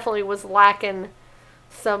 But definitely was lacking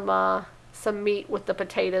some meat with the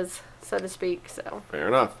potatoes, so to speak. So Fair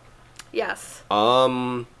enough. yes.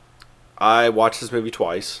 I watched this movie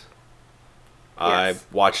twice. Yes.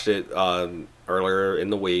 I watched it earlier in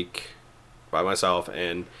the week by myself,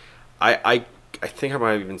 and I think I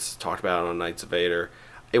might have even talked about it on Knights of Vader.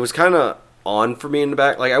 It was kind of on for me in the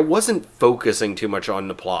back. I wasn't focusing too much on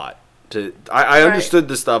the plot. I understood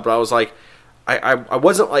the stuff, but I was like, I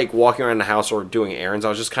wasn't walking around the house or doing errands. I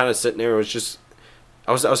was just kind of sitting there. It was just,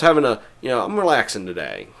 I was having I'm relaxing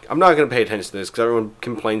today. I'm not going to pay attention to this because everyone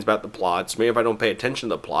complains about the plots. Maybe if I don't pay attention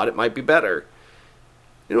to the plot, it might be better.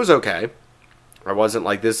 It was okay. I wasn't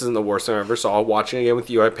this isn't the worst thing I ever saw. Watching it again with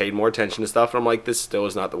you, I paid more attention to stuff, and I'm like, this still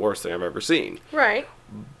is not the worst thing I've ever seen. Right.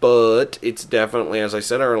 But it's definitely, as I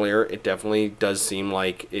said earlier, it definitely does seem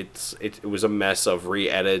like it was a mess of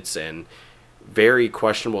re-edits and very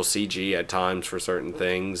questionable CG at times for certain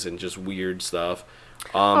things and just weird stuff.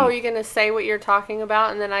 Are you going to say what you're talking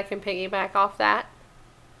about, and then I can piggyback off that?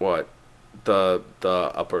 What? The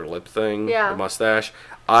upper lip thing? Yeah. The mustache?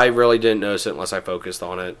 I really didn't notice it unless I focused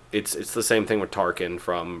on it. It's the same thing with Tarkin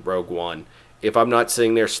from Rogue One. If I'm not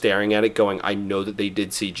sitting there staring at it going, I know that they did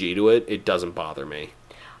CG to it, it doesn't bother me.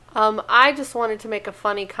 I just wanted to make a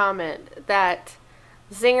funny comment that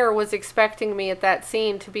Zinger was expecting me at that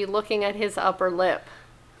scene to be looking at his upper lip.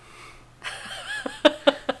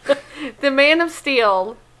 The Man of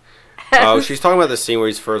Steel. Oh, she's talking about the scene where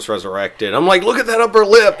he's first resurrected. I'm like, look at that upper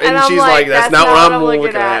lip. And I'm she's like, that's not what I'm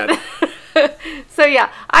looking at. So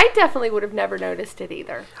yeah, I definitely would have never noticed it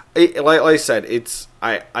either. Like I said,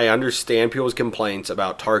 I understand people's complaints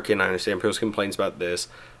about Tarkin. I understand people's complaints about this.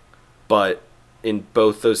 But in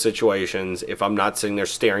both those situations, if I'm not sitting there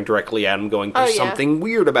staring directly at him going, there's something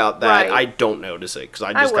weird about that, Right. I don't notice it. Because I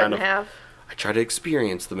I just wouldn't have. I try to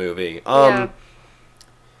experience the movie. Yeah.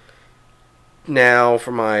 Now,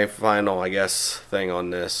 for my final, I guess, thing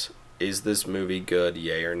on this. Is this movie good,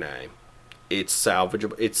 yay or nay? It's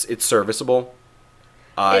salvageable. It's serviceable.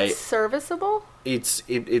 It's serviceable? It's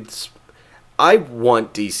I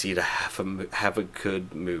want DC to have a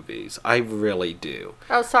good movies. I really do.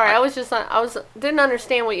 Oh, sorry. I didn't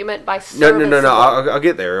understand what you meant by serviceable. No. I'll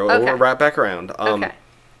get there. Okay. We'll wrap back around. Okay.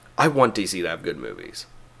 I want DC to have good movies.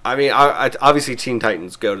 I mean, I obviously Teen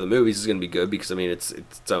Titans Go to the Movies is going to be good because I mean it's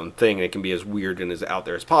its own thing and it can be as weird and as out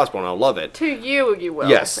there as possible, and I'll love it. To you will.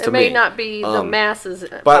 Yes, it to may me. not be the masses.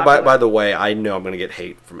 By the way, I know I'm going to get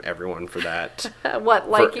hate from everyone for that. What,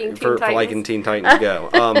 liking Teen Titans? For liking Teen Titans Go.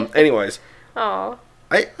 Anyways, Oh.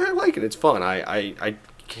 I like it. It's fun. I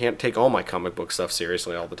can't take all my comic book stuff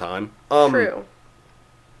seriously all the time. True.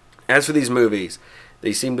 As for these movies,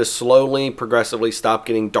 they seem to slowly, progressively stop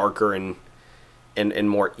getting darker and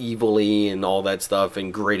more evilly and all that stuff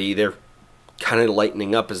and gritty. They're kind of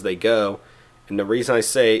lightening up as they go. And the reason I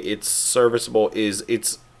say it's serviceable is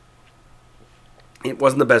it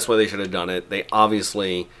wasn't the best way they should have done it. They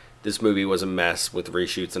obviously, this movie was a mess with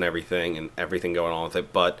reshoots and everything going on with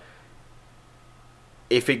it. But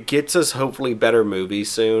if it gets us hopefully better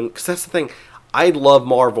movies soon, because that's the thing. I love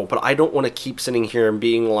Marvel, but I don't want to keep sitting here and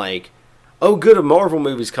being like, oh, good, a Marvel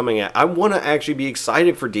movie's coming out. I want to actually be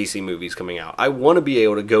excited for DC movies coming out. I want to be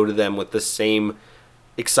able to go to them with the same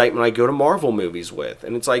excitement I go to Marvel movies with.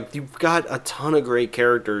 And it's like, you've got a ton of great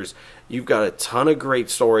characters. You've got a ton of great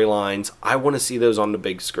storylines. I want to see those on the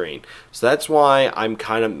big screen. So that's why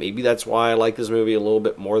maybe that's why I like this movie a little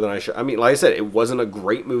bit more than I should. I mean, like I said, it wasn't a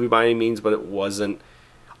great movie by any means, but it wasn't.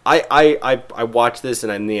 I watched this,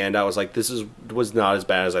 and in the end, I was like, was not as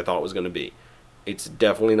bad as I thought it was going to be. It's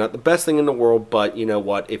definitely not the best thing in the world, but you know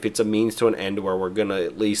what? If it's a means to an end where we're going to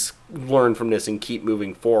at least learn from this and keep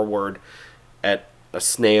moving forward at a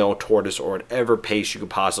snail, tortoise, or whatever pace you could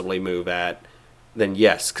possibly move at, then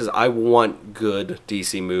yes, because I want good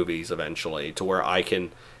DC movies eventually to where I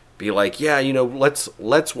can be like, yeah, let's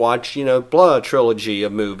watch, Blood trilogy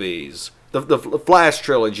of movies, the Flash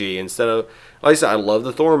trilogy instead of, like I said, I love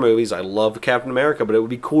the Thor movies, I love Captain America, but it would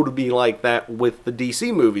be cool to be like that with the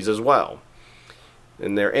DC movies as well.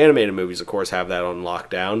 And their animated movies, of course, have that on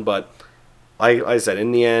lockdown, but like I said,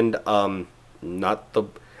 in the end, not the...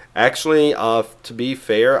 Actually, to be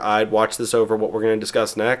fair, I'd watch this over what we're going to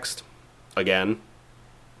discuss next. Again.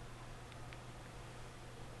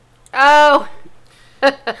 Oh.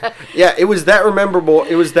 Yeah, it was that memorable.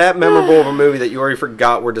 It was that memorable of a movie that you already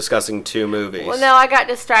forgot we're discussing two movies. Well, no, I got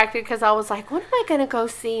distracted because I was like, what am I going to go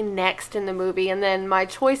see next in the movie? And then my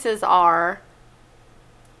choices are...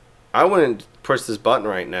 I wouldn't push this button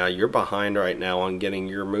right now. You're behind right now on getting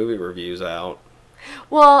your movie reviews out.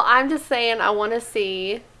 Well, I'm just saying I want to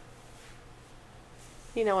see...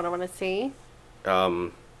 You know what I want to see?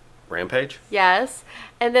 Rampage? Yes.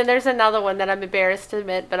 And then there's another one that I'm embarrassed to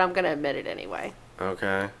admit, but I'm going to admit it anyway.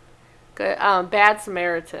 Okay. Good. Bad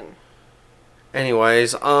Samaritan.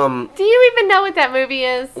 Anyways, Do you even know what that movie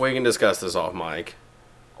is? we can discuss this off mic.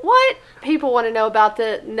 What? People want to know about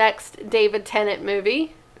the next David Tennant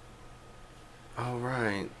movie. Oh,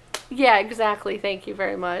 right. Yeah, exactly. Thank you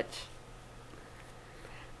very much.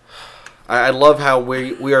 I love how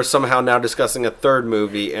we are somehow now discussing a third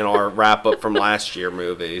movie in our wrap-up from last year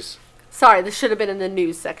movies. Sorry, this should have been in the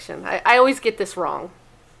news section. I always get this wrong.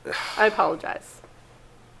 I apologize.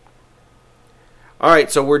 All right,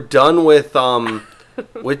 so we're done with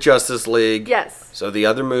Justice League. Yes. So the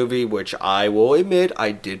other movie, which I will admit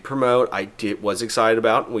I did promote, was excited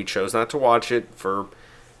about, and we chose not to watch it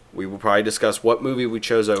we will probably discuss what movie we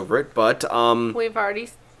chose over it, but We've already...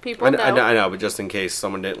 People know. I know, but just in case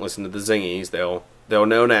someone didn't listen to the Zingies, they'll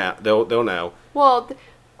know now. They'll know. Well,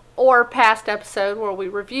 or past episode where we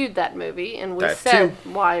reviewed that movie and we That said too.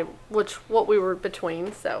 what we were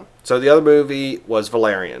between. So the other movie was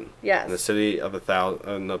Valerian. Yes. In the city of a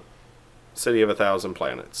thousand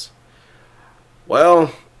planets.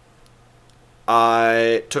 Well,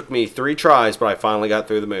 it took me 3 tries, but I finally got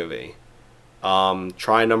through the movie.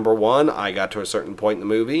 Try number 1, I got to a certain point in the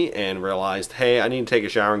movie and realized, hey, I need to take a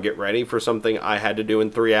shower and get ready for something I had to do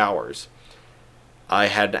in 3 hours. I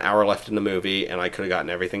had an hour left in the movie, and I could have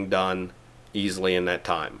gotten everything done easily in that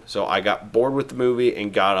time. So I got bored with the movie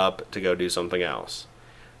and got up to go do something else.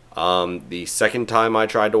 The second time I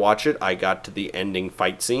tried to watch it, I got to the ending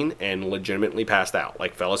fight scene and legitimately passed out,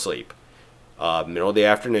 like fell asleep. Middle of the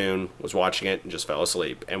afternoon, was watching it and just fell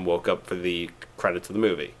asleep and woke up for the credits of the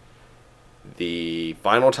movie. The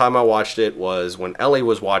final time I watched it was when Ellie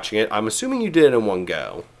was watching it. I'm assuming you did it in one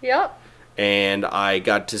go. Yep. And I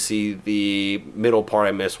got to see the middle part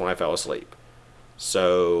I missed when I fell asleep.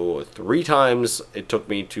 So 3 times it took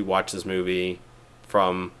me to watch this movie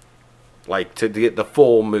to get the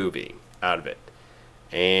full movie out of it.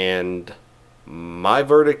 And my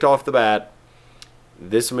verdict off the bat,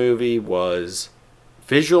 this movie was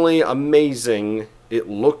visually amazing. It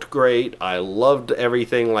looked great. I loved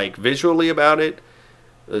everything visually about it.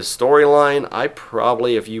 The storyline, I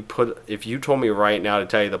probably, if you told me right now to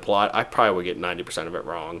tell you the plot, I probably would get 90% of it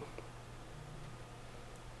wrong.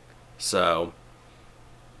 So,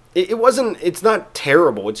 it's not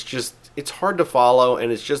terrible. It's just, it's hard to follow,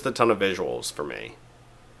 and it's just a ton of visuals for me.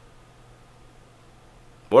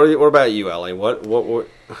 What about you, Ellie? What?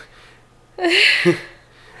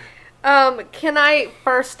 Can I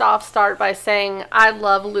first off start by saying I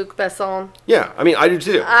love Luc Besson. Yeah, I mean, I do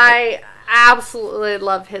too. I absolutely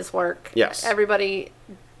love his work. Yes. Everybody,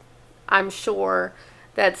 I'm sure,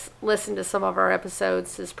 that's listened to some of our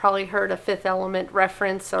episodes has probably heard a Fifth Element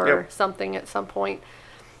reference or something at some point.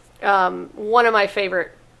 One of my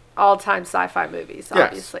favorite all-time sci-fi movies,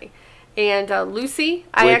 obviously. Yes. And Lucy,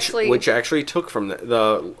 which actually took from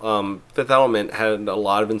the Fifth Element had a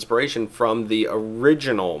lot of inspiration from the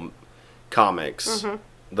original comics,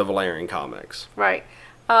 the Valerian comics. Right.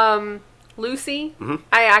 Lucy,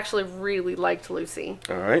 I actually really liked Lucy.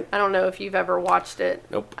 All right. I don't know if you've ever watched it.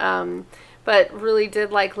 Nope. But really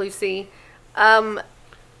did like Lucy. I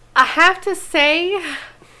have to say,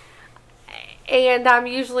 And I'm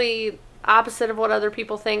usually opposite of what other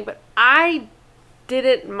people think, but I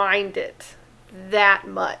didn't mind it that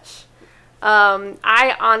much.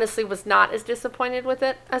 I honestly was not as disappointed with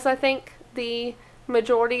it as I think the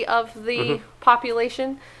majority of the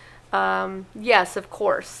population. Yes, of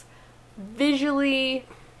course. Visually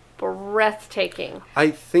breathtaking.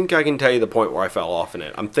 I think I can tell you the point where I fell off in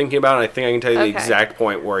it. I'm thinking about it. I think I can tell you the Okay. exact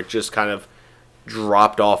point where it just kind of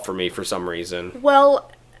dropped off for me for some reason.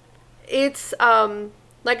 Well, it's,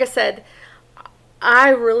 like I said, I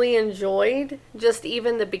really enjoyed just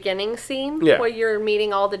even the beginning scene Yeah. where you're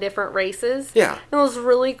meeting all the different races. Yeah. It was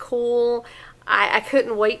really cool. I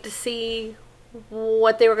couldn't wait to see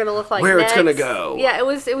what they were going to look like Where it's next. gonna go. Yeah, it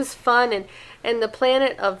was fun. And the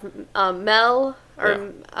planet of Mel,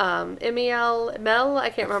 or Emiel, Mel,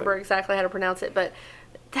 I can't remember exactly how to pronounce it, but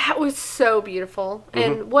that was so beautiful.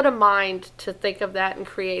 And what a mind to think of that and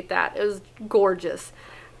create that. It was gorgeous.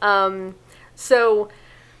 So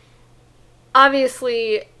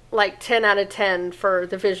obviously, like 10 out of 10 for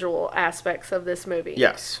the visual aspects of this movie.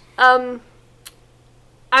 Yes. I'm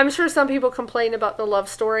sure some people complain about the love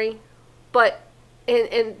story, but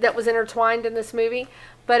and that was intertwined in this movie,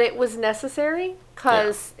 but it was necessary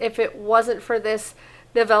because if it wasn't for this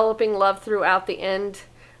developing love throughout the end,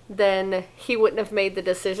 then he wouldn't have made the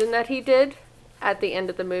decision that he did at the end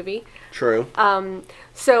of the movie. True.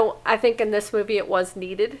 So I think in this movie it was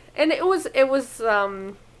needed, and it was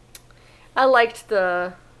I liked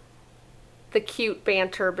the cute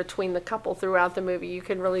banter between the couple throughout the movie. You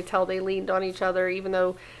can really tell they leaned on each other, even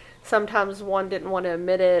though sometimes one didn't want to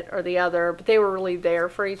admit it or the other, but they were really there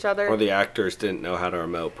for each other. Or the actors didn't know how to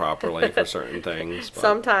emote properly for certain things. But,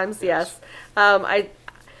 Sometimes, yes. I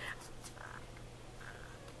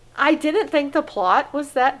didn't think the plot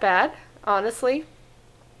was that bad, honestly.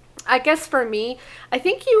 I guess for me, I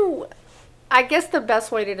guess the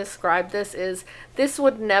best way to describe this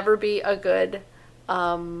would never be a good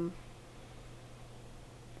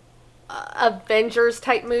Avengers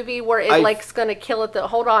type movie where it's going to kill at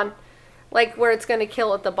where it's going to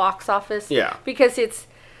kill at the box office. Yeah. Because it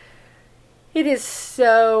is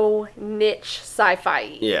so niche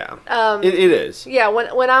sci-fi. Yeah. It is. Yeah,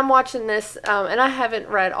 when I'm watching this, and I haven't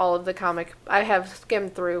read all of the comic, I have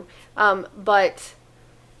skimmed through, but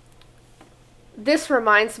this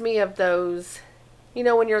reminds me of those,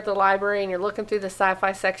 when you're at the library and you're looking through the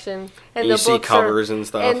sci-fi section, and you the see books covers and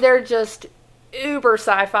stuff, and they're just uber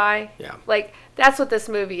sci-fi. Yeah. Like, that's what this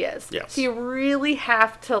movie is. Yes. So you really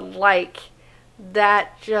have to like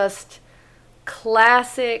that just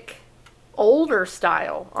classic, older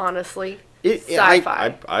style, honestly,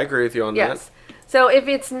 sci-fi. I agree with you on Yes. that. So if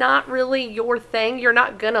it's not really your thing, you're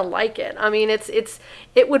not gonna like it. I mean,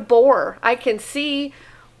 it would bore. I can see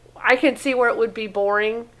where it would be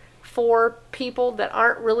boring for people that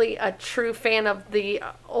aren't really a true fan of the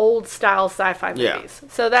old style sci-fi movies. Yeah.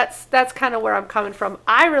 So that's kind of where I'm coming from.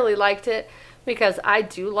 I really liked it because I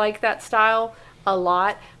do like that style a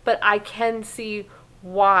lot, but I can see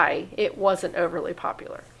why it wasn't overly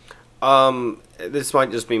popular. This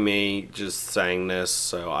might just be me just saying this,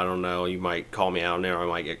 so I don't know. You might call me out on it, or I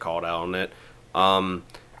might get called out on it.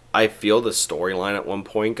 I feel the storyline at one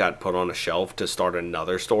point got put on a shelf to start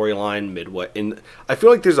another storyline midway. I feel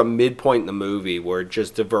like there's a midpoint in the movie where it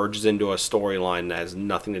just diverges into a storyline that has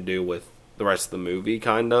nothing to do with the rest of the movie,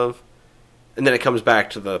 kind of. And then it comes back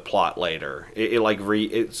to the plot later.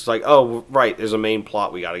 It's like, oh, right, there's a main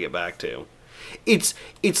plot we got to get back to. It's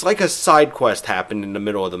like a side quest happened in the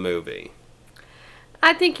middle of the movie.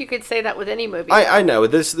 I think you could say that with any movie. I know.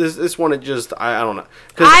 This one, it just, I don't know.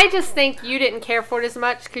 I just think you didn't care for it as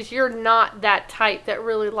much because you're not that type that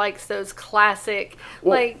really likes those classic,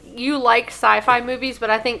 you like sci-fi movies, but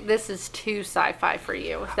I think this is too sci-fi for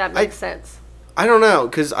you, if that makes sense. I don't know,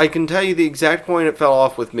 because I can tell you the exact point it fell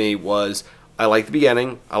off with me was, I liked the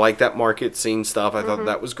beginning. I liked that market scene stuff. I thought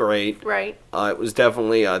that was great. Right. It was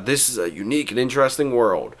definitely, this is a unique and interesting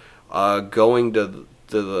world. Going to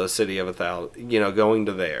the city of 1,000, going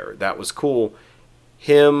to there. That was cool.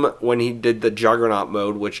 Him, when he did the Juggernaut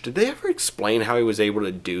mode, which, did they ever explain how he was able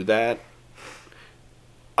to do that?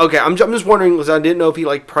 Okay, I'm just wondering, because I didn't know if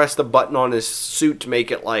he, pressed a button on his suit to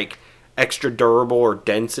make it, extra durable or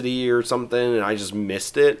density or something, and I just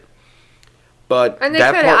missed it. But and they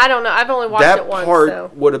I don't know. I've only watched it once. That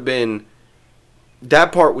part would have been...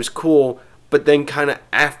 That part was cool, but then kind of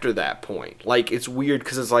after that point. It's weird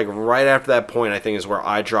because it's right after that point, I think, is where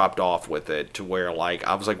I dropped off with it, to where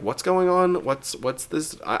I was like, what's going on? What's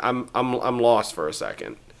this? I'm lost for a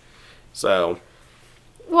second. So.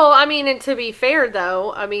 Well, I mean, and to be fair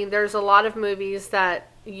though, I mean, there's a lot of movies that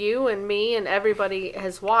you and me and everybody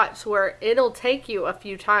has watched, where it'll take you a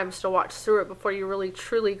few times to watch through it before you really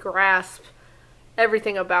truly grasp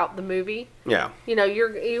everything about the movie. Yeah. You know,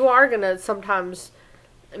 you are gonna sometimes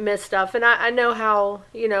miss stuff, and I know how,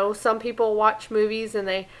 you know, some people watch movies and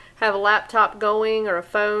they have a laptop going or a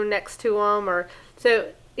phone next to them, or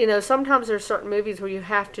so, you know, sometimes there's certain movies where you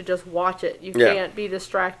have to just watch it. You can't be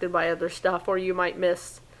distracted by other stuff, or you might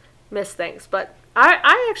miss things. But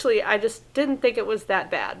I just didn't think it was that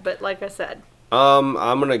bad. But like I said, I'm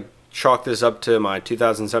gonna chalk this up to my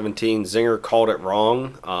 2017 Zinger called it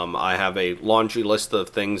wrong. I have a laundry list of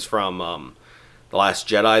things from The Last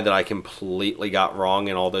Jedi that I completely got wrong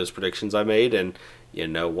in all those predictions I made, and you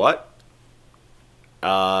know what?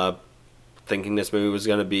 Thinking this movie was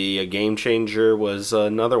going to be a game changer was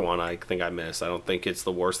another one I think I missed. I don't think it's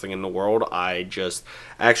the worst thing in the world.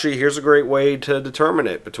 Actually, here's a great way to determine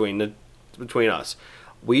it between us.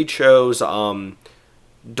 We chose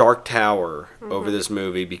Dark Tower over this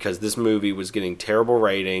movie because this movie was getting terrible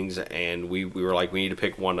ratings, and we were like, we need to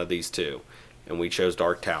pick one of these two, and we chose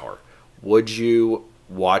Dark Tower. Would you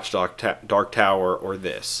watch Dark Tower or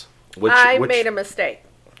this? Which made a mistake.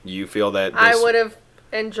 You feel that this, I would have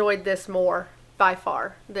enjoyed this more by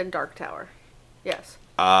far than Dark Tower. Yes.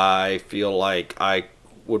 I feel like I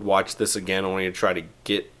would watch this again only to try to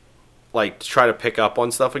try to pick up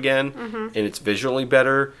on stuff again, and it's visually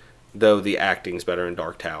better, though the acting's better in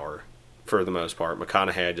Dark Tower for the most part.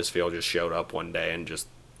 McConaughey, I just feel, just showed up one day and just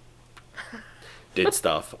did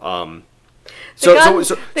stuff. The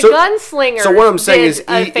gunslinger. So what I'm saying is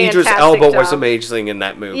Idris Elba was job. amazing in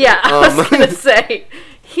that movie. Yeah, I was going to say.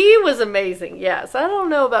 He was amazing, yes. I don't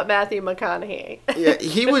know about Matthew McConaughey. Yeah,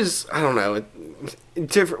 he was, I don't know,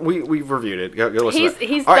 different. We reviewed it. Go listen to that.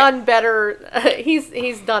 He's done better.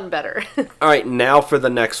 He's done better. All right, now for the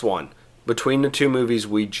next one. Between the two movies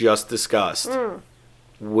we just discussed,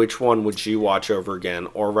 which one would you watch over again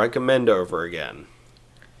or recommend over again?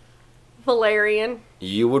 Valerian.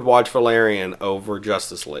 You would watch Valerian over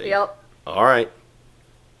Justice League. Yep. All right.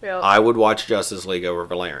 Yep. I would watch Justice League over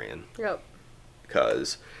Valerian. Yep.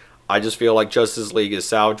 Because I just feel like Justice League is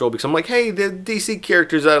salvageable because I'm like, hey, the DC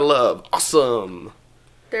characters I love. Awesome.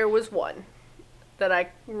 There was one that I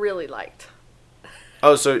really liked.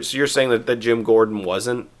 Oh, so you're saying that Jim Gordon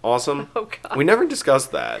wasn't awesome? Oh, God. We never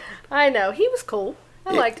discussed that. I know. He was cool.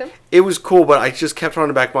 I liked him. It was cool, but I just kept on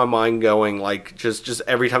the back of my mind going, like, just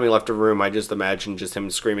every time he left a room, I just imagined just him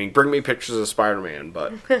screaming, bring me pictures of Spider-Man,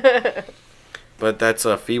 but but that's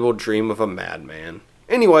a feeble dream of a madman.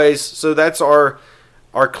 Anyways, so that's our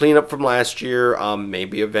cleanup from last year.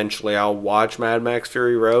 Maybe eventually I'll watch Mad Max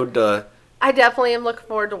Fury Road. I definitely am looking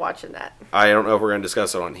forward to watching that. I don't know if we're going to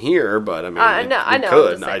discuss it on here, but I mean, I know. we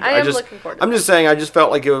could. I am looking forward to I'm just saying, I just felt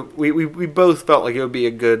like we both felt like it would be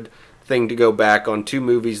a good thing to go back on two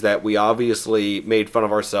movies that we obviously made fun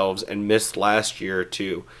of ourselves and missed last year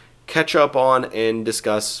to catch up on and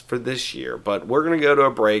discuss for this year. But we're going to go to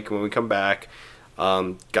a break. When we come back,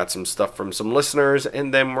 got some stuff from some listeners,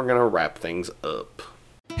 and then we're going to wrap things up.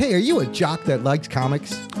 Hey, are you a jock that likes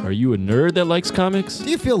comics? Are you a nerd that likes comics? Do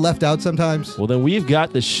you feel left out sometimes? Well, then we've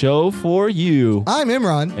got the show for you. I'm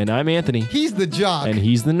Imran. And I'm Anthony. He's the jock. And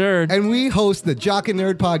he's the nerd. And we host the Jock and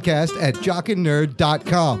Nerd podcast at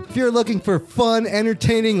jockandnerd.com. If you're looking for fun,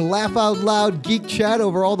 entertaining, laugh-out-loud geek chat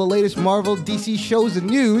over all the latest Marvel, DC shows and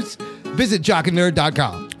news, visit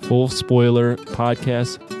jockandnerd.com. Full spoiler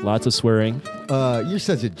podcast, lots of swearing. You're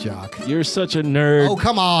such a jock. You're such a nerd. Oh,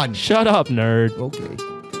 come on. Shut up, nerd. Okay.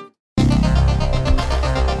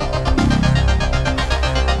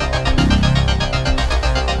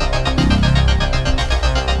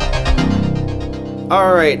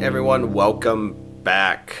 All right, everyone, welcome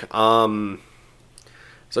back. So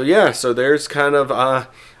there's kind of, I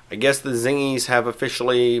guess the Zingies have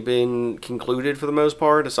officially been concluded for the most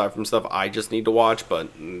part, aside from stuff I just need to watch, but,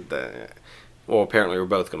 apparently we're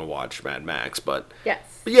both going to watch Mad Max, but...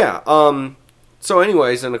 Yes. But yeah, so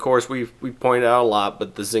anyways, and of course we pointed out a lot,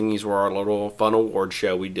 but the Zingies were our little fun award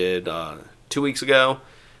show we did 2 weeks ago,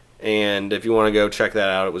 and if you want to go check that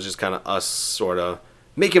out, it was just kind of us sort of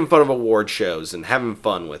making fun of award shows and having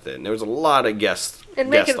fun with it. And there was a lot of guests. And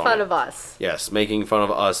making fun of us. Yes, making fun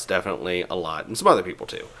of us definitely a lot. And some other people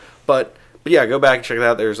too. But yeah, go back and check it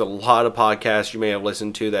out. There's a lot of podcasts you may have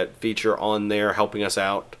listened to that feature on there helping us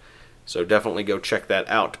out. So definitely go check that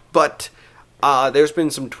out. But there's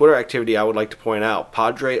been some Twitter activity I would like to point out.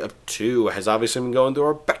 Padre of 2 has obviously been going through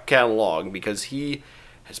our back catalog because he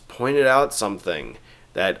has pointed out something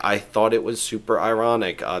that I thought it was super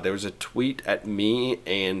ironic. There was a tweet at me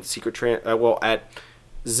and at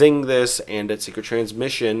Zing This and at Secret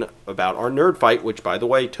Transmission about our nerd fight, which, by the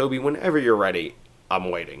way, Toby, whenever you're ready, I'm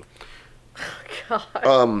waiting.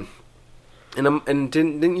 God. And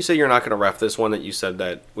didn't you say you're not going to ref this one, that you said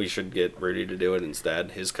that we should get Rudy to do it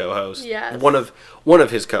instead, his co-host? Yes. One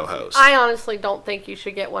of his co-hosts. I honestly don't think you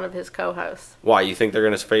should get one of his co-hosts. Why? You think they're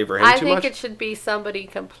going to favor him I too think much? it should be somebody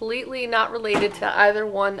completely not related to either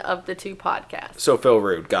one of the two podcasts. So Phil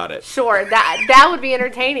Rude, got it. Sure, that would be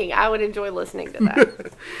entertaining. I would enjoy listening to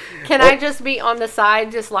that. Can I just be on the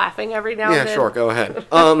side, just laughing every now and Yeah, then? sure. Go ahead.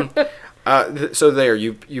 So there,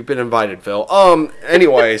 you've been invited, Phil.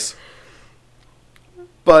 Anyways,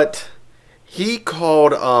 but he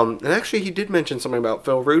called. And actually, he did mention something about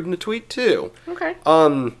Phil Rude in a tweet too. Okay.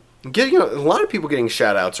 Getting a lot of people getting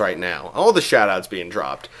shout outs right now. All the shout outs being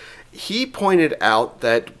dropped. He pointed out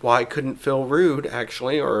that why couldn't Phil Rude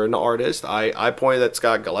actually, or an artist? I pointed that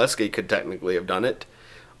Scott Gillespie could technically have done it.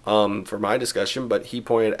 For my discussion, but he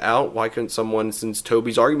pointed out, why couldn't someone, since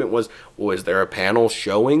Toby's argument was, well, is there a panel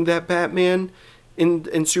showing that Batman and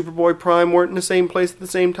Superboy Prime weren't in the same place at the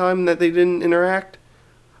same time and that they didn't interact?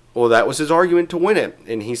 Well, that was his argument to win it.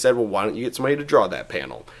 And he said, well, why don't you get somebody to draw that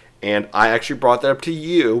panel? And I actually brought that up to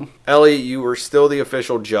you. Ellie, you were still the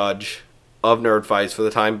official judge of Nerd Fights for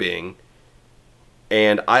the time being.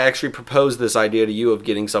 And I actually proposed this idea to you of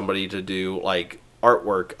getting somebody to do, like,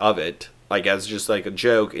 artwork of it, like as just like a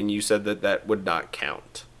joke, and you said that that would not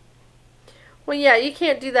count. Well, yeah, you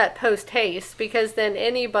can't do that post-haste, because then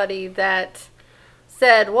anybody that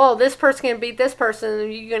said, well, this person can beat this person,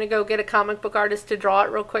 and you're going to go get a comic book artist to draw it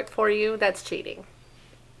real quick for you, that's cheating.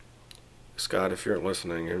 Scott, if you're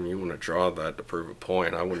listening and you want to draw that to prove a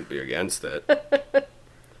point, I wouldn't be against it.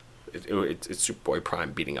 It's Superboy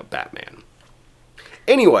Prime beating up Batman.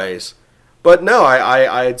 Anyways, but no,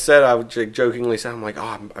 I had said, I would jokingly say, I'm like,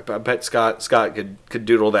 oh, I bet Scott could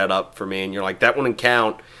doodle that up for me, and you're like, that wouldn't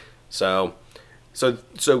count. So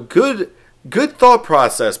good thought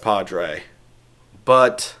process, Padre,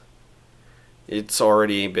 but it's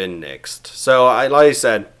already been nixed. So like I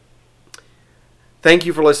said, thank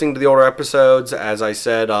you for listening to the older episodes. As I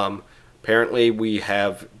said, apparently we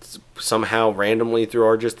have somehow randomly through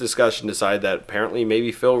our just discussion decided that apparently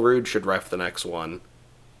maybe Phil Rude should ref the next one.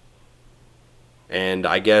 And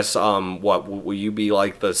I guess, what, will you be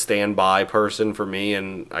like the standby person for me,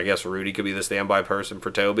 and I guess Rudy could be the standby person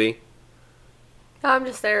for Toby? I'm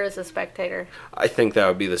just there as a spectator. I think that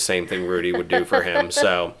would be the same thing Rudy would do for him,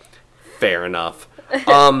 so fair enough.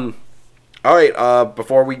 All right,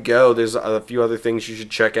 before we go, there's a few other things you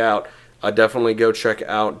should check out. Definitely go check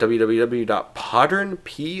out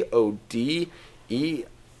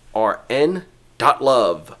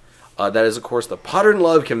www.podern.love. That is, of course, the Podern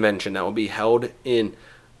Love Convention that will be held in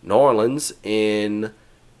New Orleans in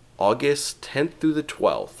August 10th through the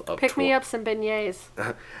 12th of Pick me up some beignets.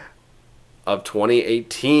 Of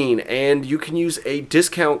 2018, and you can use a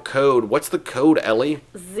discount code. What's the code, Ellie?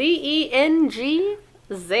 ZENG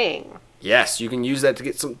Zing. Yes, you can use that to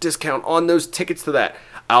get some discount on those tickets to that.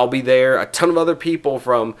 I'll be there. A ton of other people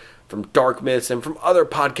from Dark Myths and from other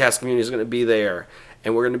podcast communities are going to be there,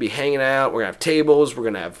 and we're going to be hanging out. We're going to have tables. We're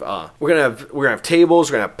going to have tables.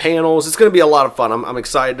 We're going to have panels. It's going to be a lot of fun. I'm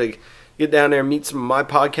excited to get down there and meet some of my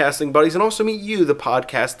podcasting buddies, and also meet you, the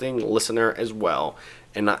podcasting listener, as well.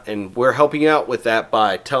 And we're helping out with that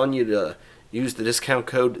by telling you to use the discount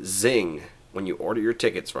code ZING when you order your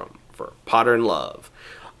tickets for Podern Love.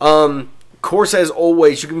 Of course, as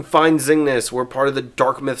always, you can find Zingness. We're part of the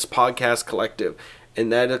Dark Myths Podcast Collective.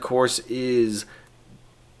 And that, of course, is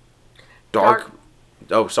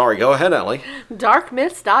Oh, sorry. Go ahead, Ellie.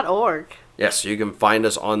 Darkmyths.org. Yes, you can find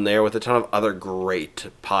us on there with a ton of other great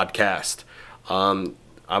podcasts. I'm,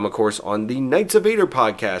 of course, on the Knights of Vader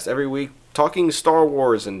podcast every week, talking Star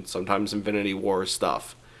Wars and sometimes Infinity War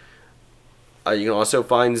stuff. You can also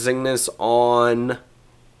find Zingness on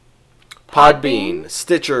Podbean,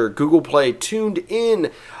 Stitcher, Google Play, Tuned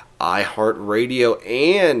In, iHeartRadio,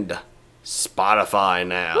 and Spotify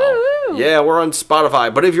now. Woo-hoo. Yeah, we're on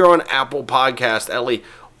Spotify. But if you're on Apple Podcast, Ellie,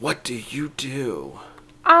 what do you do?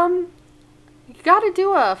 You gotta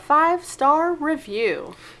do a 5-star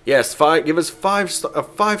review. Yes, give us a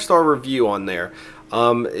 5-star review on there.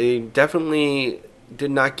 It definitely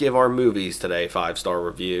did not give our movies today 5-star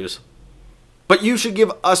reviews. But you should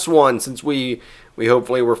give us one, since we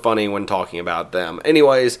hopefully were funny when talking about them.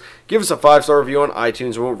 Anyways, give us a 5-star review on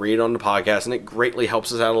iTunes, and we'll read it on the podcast, and it greatly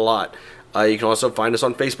helps us out a lot. You can also find us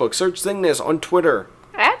on Facebook. Search Zingness. On Twitter.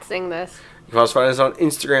 @Zingness. You can also find us on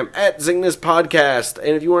Instagram @ZingnessPodcast.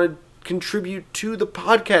 And if you want to contribute to the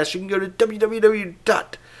podcast, you can go to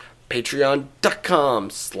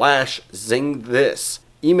www.patreon.com/zingthis.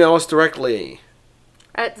 Email us directly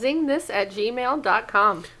At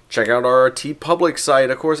zingthis@gmail.com. Check out our TeePublic site,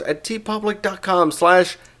 of course, at tpublic.com/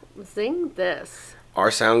 Zing this.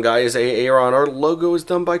 Our sound guy is Aaron. Our logo is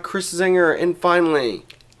done by Chris Zinger. And finally,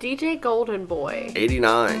 DJ Golden Boy.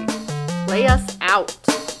 89. Lay us out.